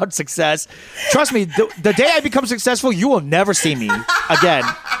scream about success. Trust me, the day I become successful, you will never see me again.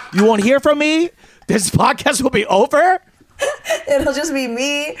 You won't hear from me. This podcast will be over. It'll just be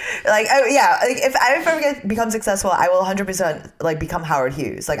me. Like, if I ever become successful, I will 100% like become Howard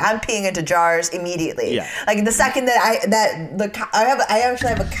Hughes. Like, I'm peeing into jars immediately. Yeah. Like the second that I actually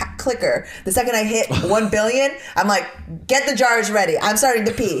have a clicker. The second I hit 1 billion, I'm like, get the jars ready. I'm starting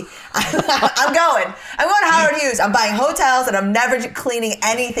to pee. I'm going Howard Hughes. I'm buying hotels and I'm never cleaning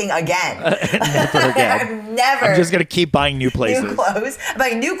anything again. Never again. I'm just gonna keep buying new places. New clothes. I'm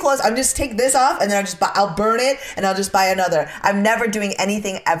buying new clothes. I'm just take this off and then I'll burn it and I'll just buy another. I'm never doing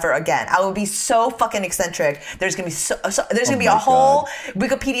anything ever again. I will be so fucking eccentric. There's gonna be a whole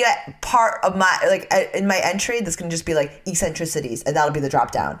Wikipedia part of my in my entry that's gonna just be like eccentricities, and that'll be the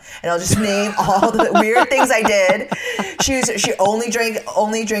drop down, and I'll just name all the weird things I did. She only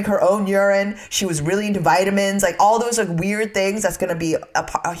drank her own urine. She was really into vitamins, like all those like weird things. That's gonna be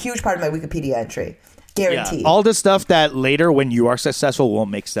a huge part of my Wikipedia entry. Guaranteed. Yeah, all the stuff that later when you are successful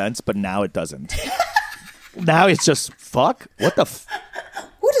won't make sense, but now it doesn't. Now it's just, fuck? What the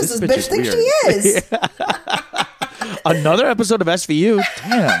Who does this bitch think she is? Another episode of SVU?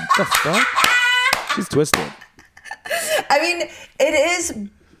 Damn, what the fuck? She's twisted. I mean, it is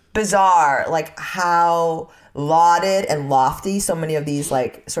bizarre, like, how lauded and lofty so many of these,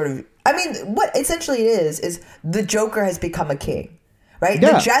 like, sort of... I mean, what essentially it is the Joker has become a king. Right?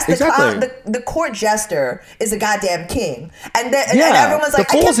 Yeah, exactly. The court jester is a goddamn king. And everyone's like...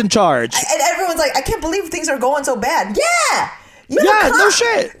 the fool's in charge. And everyone's like, I can't believe things are going so bad. Yeah! No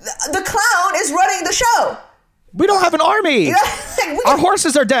shit. The clown is running the show. We don't have an army. Our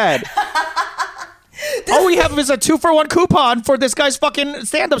horses are dead. All we have is a 2-for-1 coupon for this guy's fucking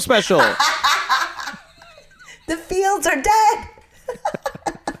stand-up special. The fields are dead.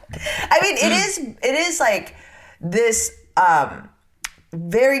 I mean, it is like this...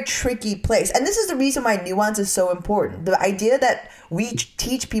 very tricky place. And this is the reason why nuance is so important. The idea that we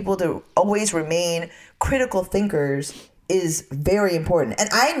teach people to always remain critical thinkers is very important. And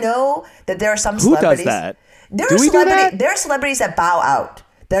I know that there are some celebrities... Who does that? There are celebrities that bow out.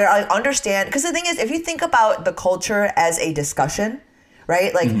 That are, understand... Because the thing is, if you think about the culture as a discussion...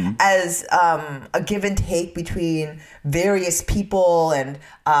 Right? Like, as a give and take between various people and...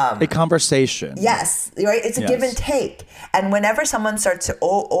 a conversation. Yes. Right? It's a give and take. And whenever someone starts to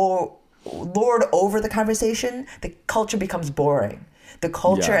lord over the conversation, the culture becomes boring. The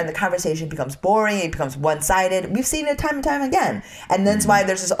culture and the conversation becomes boring. It becomes one-sided. We've seen it time and time again. And that's why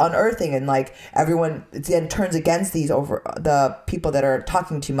there's this unearthing and like everyone then turns against over the people that are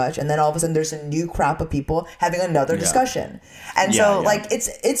talking too much. And then all of a sudden there's a new crop of people having another discussion. And like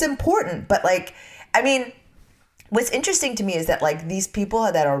it's important. But like, I mean, what's interesting to me is that like these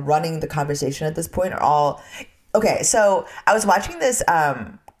people that are running the conversation at this point are all... Okay, so I was watching this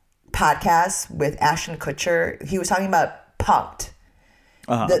podcast with Ashton Kutcher. He was talking about Punk'd.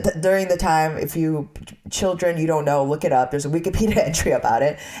 During the time, if you children, you don't know, look it up. There's a Wikipedia entry about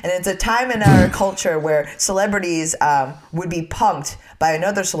it. And it's a time in our culture where celebrities would be punked by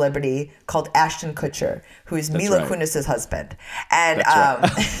another celebrity called Ashton Kutcher, who is Mila Kunis's husband. And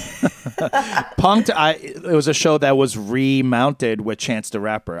Punk'd, it was a show that was remounted with Chance the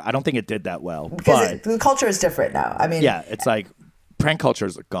Rapper. I don't think it did that well. Because the culture is different now. I mean... Yeah, it's like... Prank culture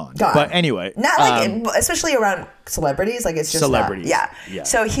is gone. But anyway. Not like, especially around celebrities. Like, it's just celebrities. Yeah.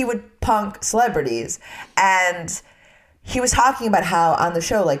 So he would punk celebrities. And he was talking about how on the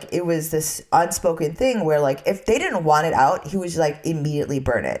show, like, it was this unspoken thing where, like, if they didn't want it out, he was like immediately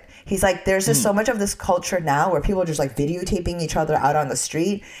burn it. He's like, there's just so much of this culture now where people are just like videotaping each other out on the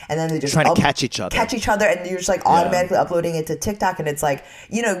street, and then they just trying to catch each other, and you're just like automatically uploading it to TikTok, and it's like,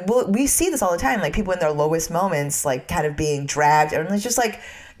 you know, we see this all the time, like people in their lowest moments, like kind of being dragged, and it's just like,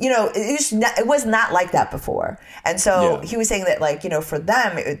 you know, it was not like that before. And so he was saying that, like, you know, for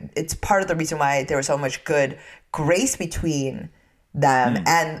them, it's part of the reason why there was so much good grace between them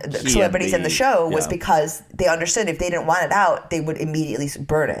and the celebrities in the show was because they understood if they didn't want it out, they would immediately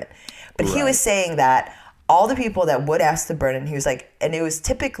burn it. But he was saying that all the people that would ask to burn it, he was like, and it was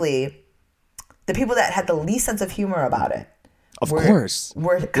typically the people that had the least sense of humor about it. Of course.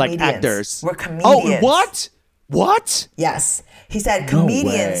 Were comedians. Like actors. Were comedians. Oh, what? Yes. He said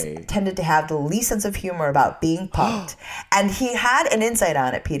comedians tended to have the least sense of humor about being punked. And he had an insight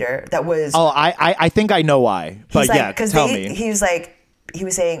on it, Peter, that was... Oh, I think I know why. But like, tell me. He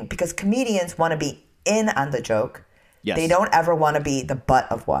was saying, because comedians want to be in on the joke. Yes. They don't ever want to be the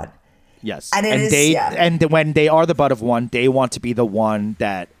butt of one. Yes. And when they are the butt of one, they want to be the one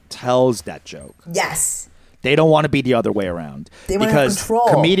that tells that joke. Yes. They don't want to be the other way around. They want to have control.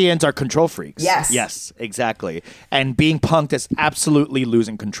 Comedians are control freaks. Yes. Yes, exactly. And being punked is absolutely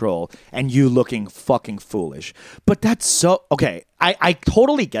losing control and you looking fucking foolish. But that's so... Okay, I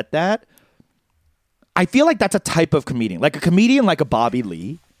totally get that. I feel like that's a type of comedian. Like a comedian like a Bobby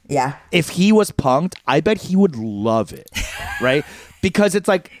Lee. Yeah. If he was punked, I bet he would love it. Right? Because it's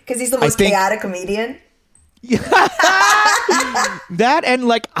like... Because he's the most chaotic comedian? That, and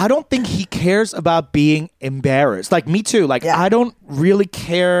like I don't think he cares about being embarrassed. Like me too. Like I don't really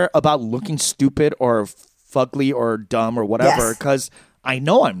care about looking stupid or fugly or dumb or whatever because I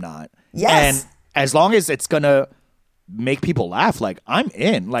know I'm not. Yes. And as long as it's gonna make people laugh, like I'm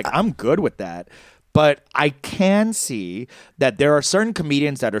in. Like I'm good with that. But I can see that there are certain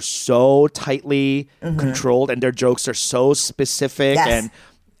comedians that are so tightly controlled and their jokes are so specific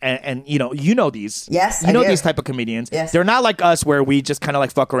and you know these. Yes, you know these type of comedians. Yes. They're not like us where we just kind of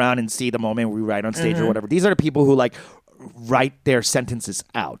like fuck around and see the moment we write on stage or whatever. These are the people who like write their sentences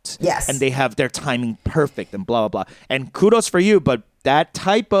out. Yes. And they have their timing perfect and blah, blah, blah. And kudos for you, but that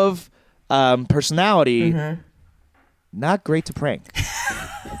type of personality, not great to prank.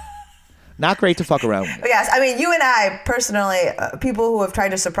 Not great to fuck around with. Yes, I mean, you and I personally, people who have tried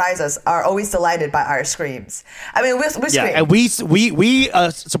to surprise us are always delighted by our screams. I mean, we scream. And we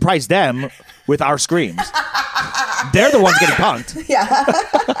surprise them with our screams. They're the ones getting punked. Yeah.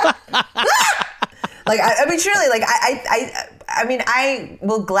 Like, I mean, surely, like, I mean, I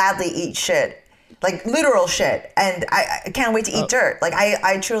will gladly eat shit. Like, literal shit. And I can't wait to eat dirt. Like,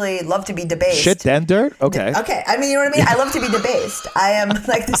 I truly love to be debased. Shit, then dirt? Okay. Okay. I mean, you know what I mean? I love to be debased. I am,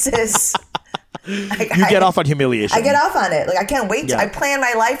 like, this is... Like, you get off on humiliation. I get off on it. Like, I can't wait. Yeah. I plan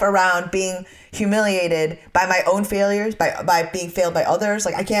my life around being humiliated by my own failures, by being failed by others.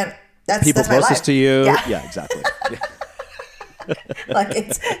 Like, I can't... That's people that's my closest life. to you. Yeah, Exactly. Like,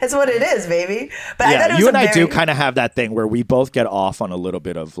 it's what it is, baby. But I thought it was you and I do kind of have that thing where we both get off on a little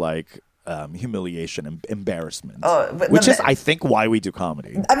bit of like humiliation and embarrassment, which is, I think, why we do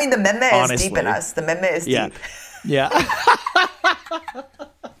comedy. I mean, the meme is deep in us. The meme is deep. Yeah.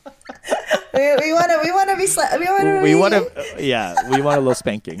 we want to we want a little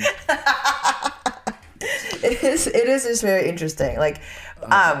spanking. It is just very interesting. Like,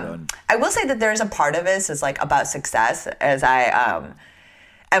 I will say that there's a part of this is like about success, as I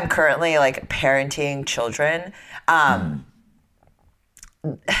am currently like parenting children. I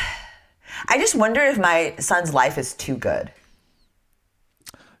just wonder if my son's life is too good.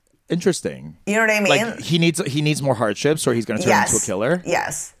 Interesting. You know what I mean? Like he needs more hardships, or he's going to turn into a killer.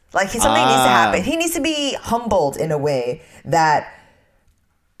 Yes. Like something needs to happen. He needs to be humbled in a way that,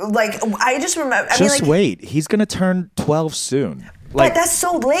 like, I just remember. Wait. He's going to turn 12 soon. Like, but that's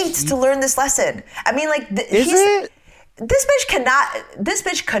so late to learn this lesson. I mean, like, is it? This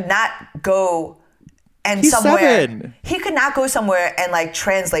bitch could not go and he's somewhere. 7. He could not go somewhere and like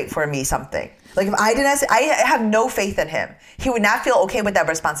translate for me something. Like, if I didn't, I have no faith in him. He would not feel okay with that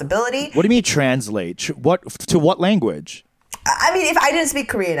responsibility. What do you mean translate? To what language? I mean, if I didn't speak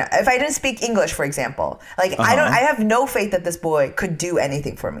Korean, if I didn't speak English, for example, like I have no faith that this boy could do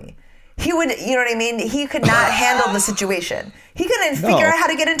anything for me. He would, you know what I mean? He could not handle the situation. He couldn't figure out how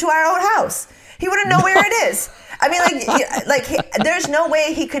to get into our own house. He wouldn't know where it is. I mean, there's no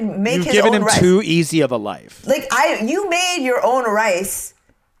way he could make his own rice. You've given him too easy of a life. Like, you made your own rice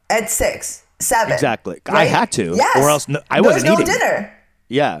at 6, 7. Exactly. Right? I had to. Yes. Or else I wasn't eating. There was no dinner.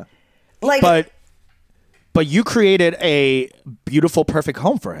 Yeah. Like, but you created a beautiful, perfect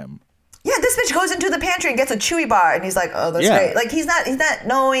home for him. Yeah, Yeah, this bitch goes into the pantry and gets a Chewy bar, and he's like, "Oh, that's great." Like he's not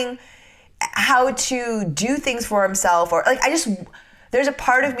knowing how to do things for himself, or like there's a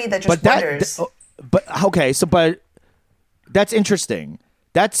part of me that just wonders. But that's interesting.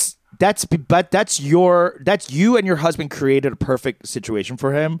 That's you and your husband created a perfect situation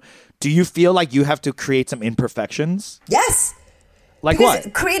for him. Do you feel like you have to create some imperfections? Yes. Like because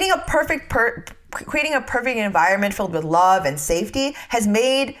what? Creating a perfect environment filled with love and safety has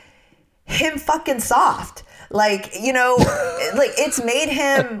made him fucking soft. Like, you know, like it's made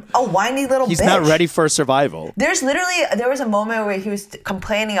him a whiny little He's bitch. not ready for survival. There was a moment where he was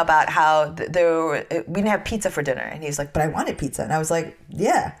complaining about how we didn't have pizza for dinner. And he's like, but I wanted pizza. And I was like,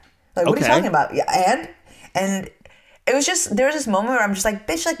 yeah. Like, what are you talking about? Yeah, and it was just, there was this moment where I'm just like,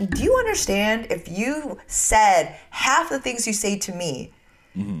 bitch, like, do you understand if you said half the things you say to me?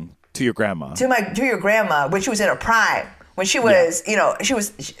 Mm-hmm. To your grandma. To your grandma, when she was in her prime. When she was, you know, she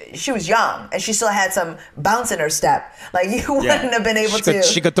was young and she still had some bounce in her step. Like you wouldn't have been able to.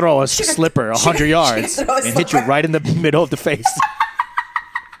 She could throw a slipper 100 yards and hit you right in the middle of the face.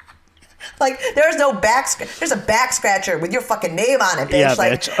 Like there's a back scratcher with your fucking name on it, bitch. Yeah,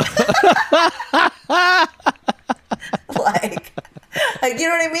 like, bitch. like you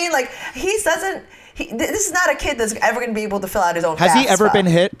know what I mean? Like this is not a kid that's ever going to be able to fill out his own. Has he ever been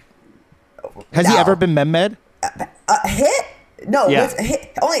hit? Has he ever been mem-med? Hit? No. Yeah.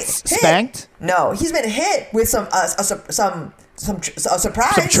 Only hit. Spanked? No, he's been hit with some surprise. Some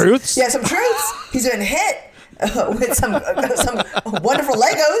truths? Yeah, some truths. He's been hit with some wonderful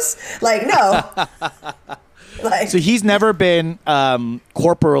Legos. Like no. Like so he's never been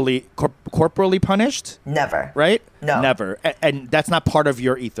corporally punished? Never. Right? No. Never. And that's not part of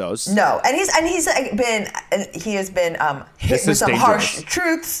your ethos. No. And he has been hit with some harsh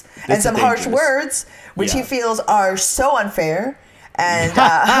truths and some harsh words, which he feels are so unfair. And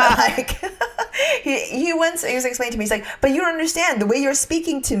like he was explaining to me, he's like, but you don't understand, the way you're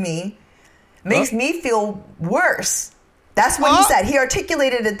speaking to me makes me feel worse. That's what he said. He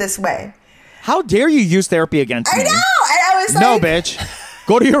articulated it this way. How dare you use therapy against me? I know. And I was like, no, bitch.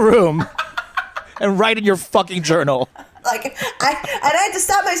 Go to your room and write in your fucking journal. Like I had to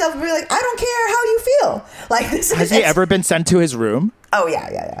stop myself and be like, I don't care how you feel. Like this. Has he ever been sent to his room? Oh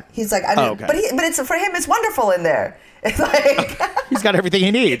yeah. He's like, I mean, okay. but it's for him. It's wonderful in there. It's like he's got everything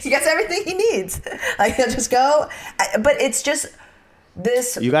he needs. He gets everything he needs. Like he'll just go. But it's just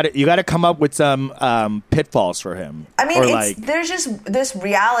this. You got to come up with some pitfalls for him. I mean, there's just this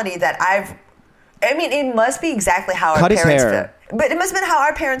reality that it must be exactly how our parents felt. But it must have been how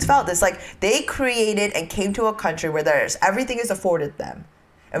our parents felt. It's like they created and came to a country where everything is afforded them.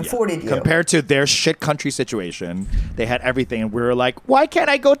 Afforded you. Compared to their shit country situation, they had everything, and we were like, why can't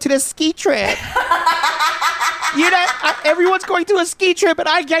I go to the ski trip? Everyone's going to a ski trip, and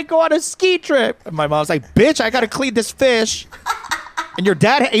I can't go on a ski trip. And my mom's like, bitch, I got to clean this fish. And your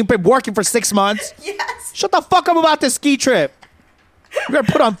dad ain't been working for 6 months. Yes. Shut the fuck up about this ski trip. You're going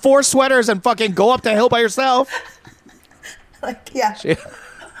to put on 4 sweaters and fucking go up the hill by yourself. Like, yeah.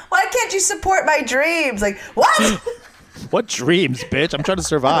 Why can't you support my dreams? Like, what? What dreams, bitch? I'm trying to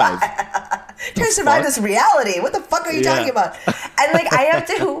survive. Trying to survive this reality. What the fuck are you talking about? And like, I have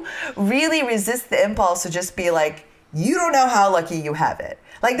to really resist the impulse to just be like, you don't know how lucky you have it.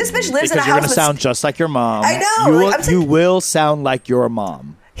 Like, this bitch lives in a house. Because you're going to sound just like your mom. I know. You will sound like your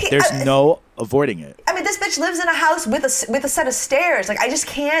mom. There's no avoiding it. I mean, this bitch lives in a house with a set of stairs. Like, I just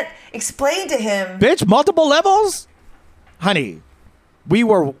can't explain to him. Bitch, multiple levels? Honey, we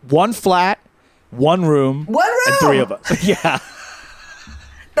were one flat, one room. And 3 of us. Yeah.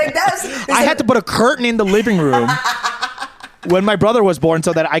 Like, I had to put a curtain in the living room when my brother was born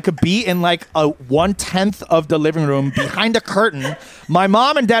so that I could be in like a 1/10 of the living room behind a curtain. My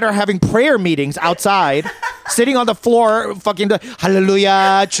mom and dad are having prayer meetings outside, sitting on the floor, fucking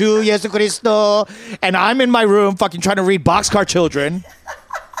Hallelujah, Chu Yesu Cristo. And I'm in my room fucking trying to read Boxcar Children.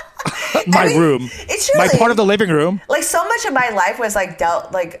 Room. It's truly, my part of the living room. Like, so much of my life was like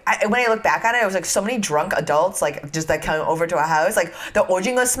when I look back on it, it was like so many drunk adults like just like coming over to a house, like the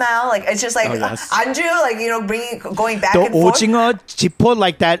ojingo smell, like it's just like anju, like, you know, going back and forth. The ojingo chipo,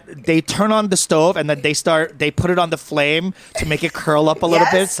 like that, they turn on the stove and then they put it on the flame to make it curl up a little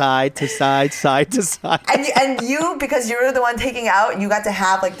bit, side to side, side to side. And you, because you were the one taking out, you got to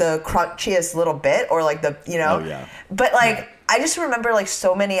have like the crunchiest little bit, or like the, you know. Oh, yeah. But like. Yeah. I just remember like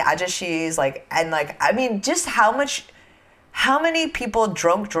so many ajashis, like, and like, I mean, just how many people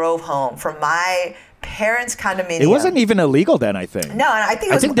drove home from my parents' condominium. It wasn't even illegal then, I think. No, I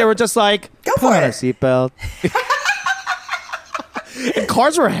think they were just like, go put for on it. a seatbelt. And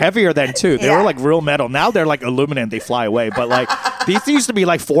cars were heavier then too. They were like real metal. Now they're like aluminum. They fly away. But like these used to be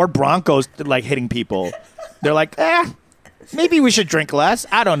like Ford Broncos like hitting people. They're like, maybe we should drink less.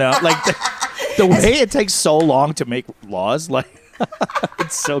 I don't know. Like the way it takes so long to make laws, like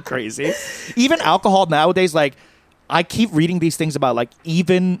it's so crazy. Even alcohol nowadays, like I keep reading these things about like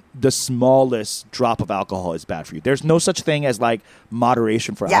even the smallest drop of alcohol is bad for you. There's no such thing as like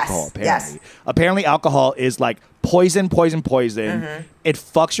moderation for alcohol, apparently. Apparently alcohol is like poison. Mm-hmm. It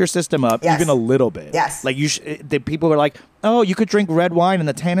fucks your system up even a little bit. Yes. Like the people are like, oh, you could drink red wine and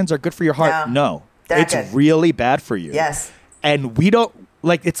the tannins are good for your heart. No. It's really bad for you. Yes. And we don't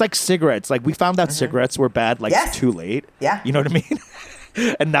like it's like cigarettes. Like we found out cigarettes were bad like too late. Yeah. You know what I mean?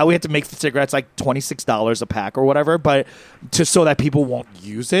 And now we have to make the cigarettes like $26 a pack or whatever, but so that people won't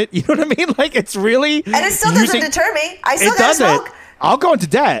use it. You know what I mean? Like it's really and it still doesn't deter me. I still gotta smoke. I'll go into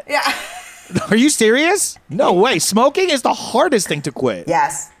debt. Yeah. Are you serious? No way. Smoking is the hardest thing to quit.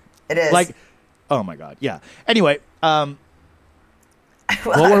 Yes, it is. Like, oh my god. Yeah. Anyway,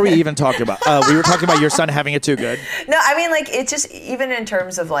 what were we even talking about? We were talking about your son having it too good. No, I mean, like, it's just, even in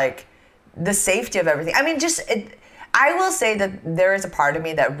terms of, like, the safety of everything. I mean, I will say that there is a part of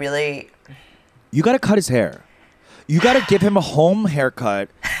me that really... You got to cut his hair. You got to give him a home haircut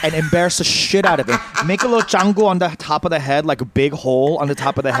and embarrass the shit out of him. Make a little jangu on the top of the head, like a big hole on the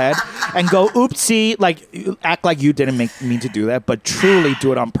top of the head, and go, oopsie, like, act like you didn't mean to do that, but truly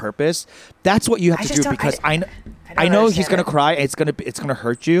do it on purpose. That's what you have to do because I know he's gonna cry. It's gonna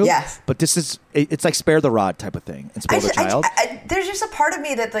hurt you. Yes. But it's like spare the rod type of thing and spoil the child. There's just a part of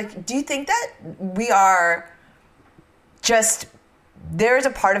me that like, do you think that we are just? There is a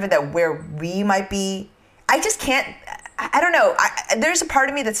part of it that where we might be. I just can't. I don't know. There's a part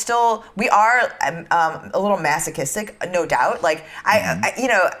of me that still we are a little masochistic, no doubt. Like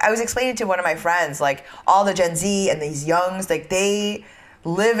I was explaining to one of my friends, like all the Gen Z and these youngs, like they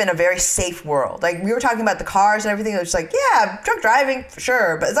live in a very safe world. Like we were talking about the cars and everything. It was like, yeah, drunk driving for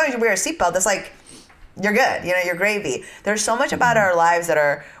sure, but as long as you wear a seatbelt, that's like you're good. You know, you're gravy. There's so much about our lives that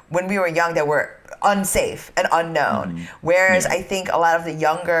are when we were young that were unsafe and unknown. Whereas I think a lot of the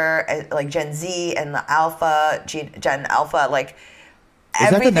younger, like Gen Z and the Gen Alpha, like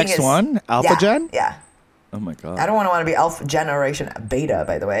is that the next one? Alpha Gen? Yeah. Oh my god! I don't want to be Alpha Generation Beta,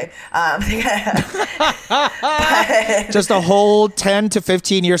 by the way. But, just a whole 10 to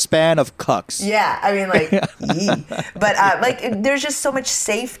 15 year span of cucks. Yeah, I mean, like, but like, there's just so much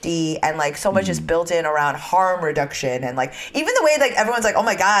safety and like so much is built in around harm reduction and like even the way like everyone's like, oh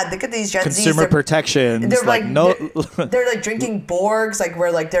my god, look at these Gen Zs. Consumer protection. They're like no, they're like drinking Borgs, like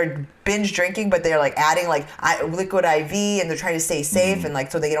where like they're binge drinking, but they're like adding like liquid IV and they're trying to stay safe and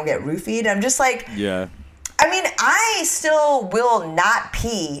like so they don't get roofied. I'm just like, yeah. I mean, I still will not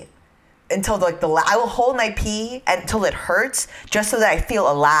pee until like I will hold my pee until it hurts just so that I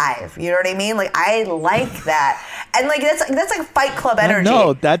feel alive. You know what I mean? Like I like that, and like that's like Fight Club energy.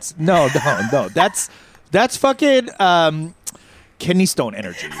 No, that's no. That's fucking kidney stone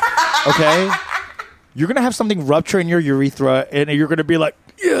energy. Okay, you're gonna have something rupture in your urethra, and you're gonna be like,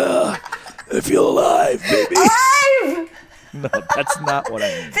 yeah, I feel alive, baby. Alive. No, that's not what I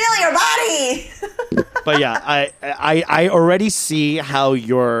mean. Feel your body. But yeah, I already see how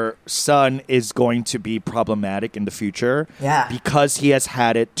your son is going to be problematic in the future. Yeah. Because he has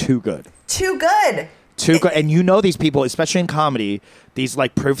had it too good. Too good. Too good. And you know these people, especially in comedy, these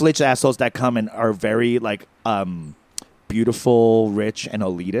like privileged assholes that come and are very like beautiful, rich, and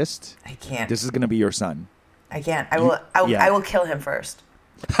elitist. I can't. This is going to be your son. I can't. I will kill him first.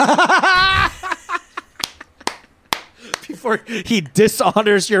 Before he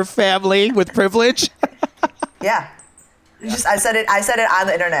dishonors your family with privilege. Yeah. I said it on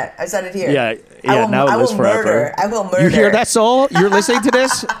the internet. I said it here. Yeah. Now it lives forever. I will murder. You hear that, soul? You're listening to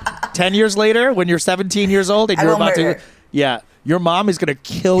this 10 years later when you're 17 years old and you're about to. Yeah. Your mom is going to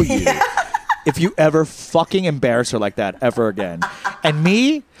kill you if you ever fucking embarrass her like that ever again. And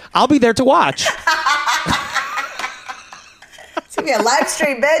me, I'll be there to watch. It's going to be a live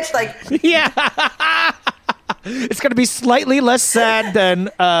stream, bitch. Like. Yeah. It's going to be slightly less sad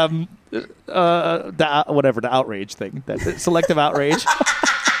than the outrage thing, that selective outrage.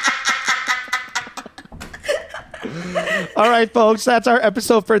 All right, folks, that's our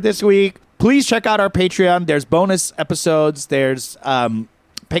episode for this week. Please check out our Patreon. There's bonus episodes. There's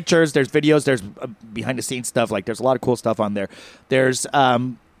pictures. There's videos. There's behind the scenes stuff. Like there's a lot of cool stuff on there. There's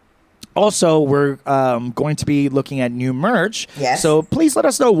also, we're going to be looking at new merch. Yes. So please let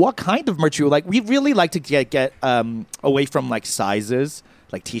us know what kind of merch you like. We really like to get away from like sizes,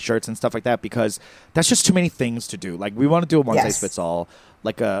 like T-shirts and stuff like that, because that's just too many things to do. Like we want to do a one size fits all,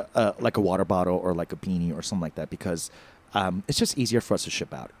 like a water bottle or like a beanie or something like that, because It's just easier for us to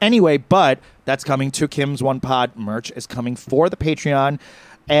ship out. Anyway, but that's coming to Kim's One Pod. Merch is coming for the Patreon.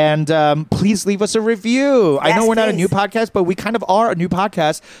 And please leave us a review. I know we're not a new podcast, but we kind of are a new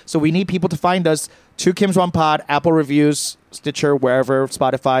podcast. So we need people to find us. To Kim's One Pod, Apple reviews, Stitcher, wherever,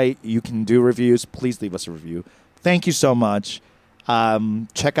 Spotify, you can do reviews. Please leave us a review. Thank you so much.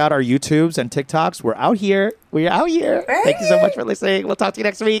 Check out our YouTubes and TikToks. We're out here. We're out here. Thank you so much for listening. We'll talk to you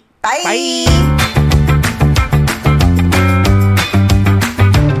next week. Bye. Bye.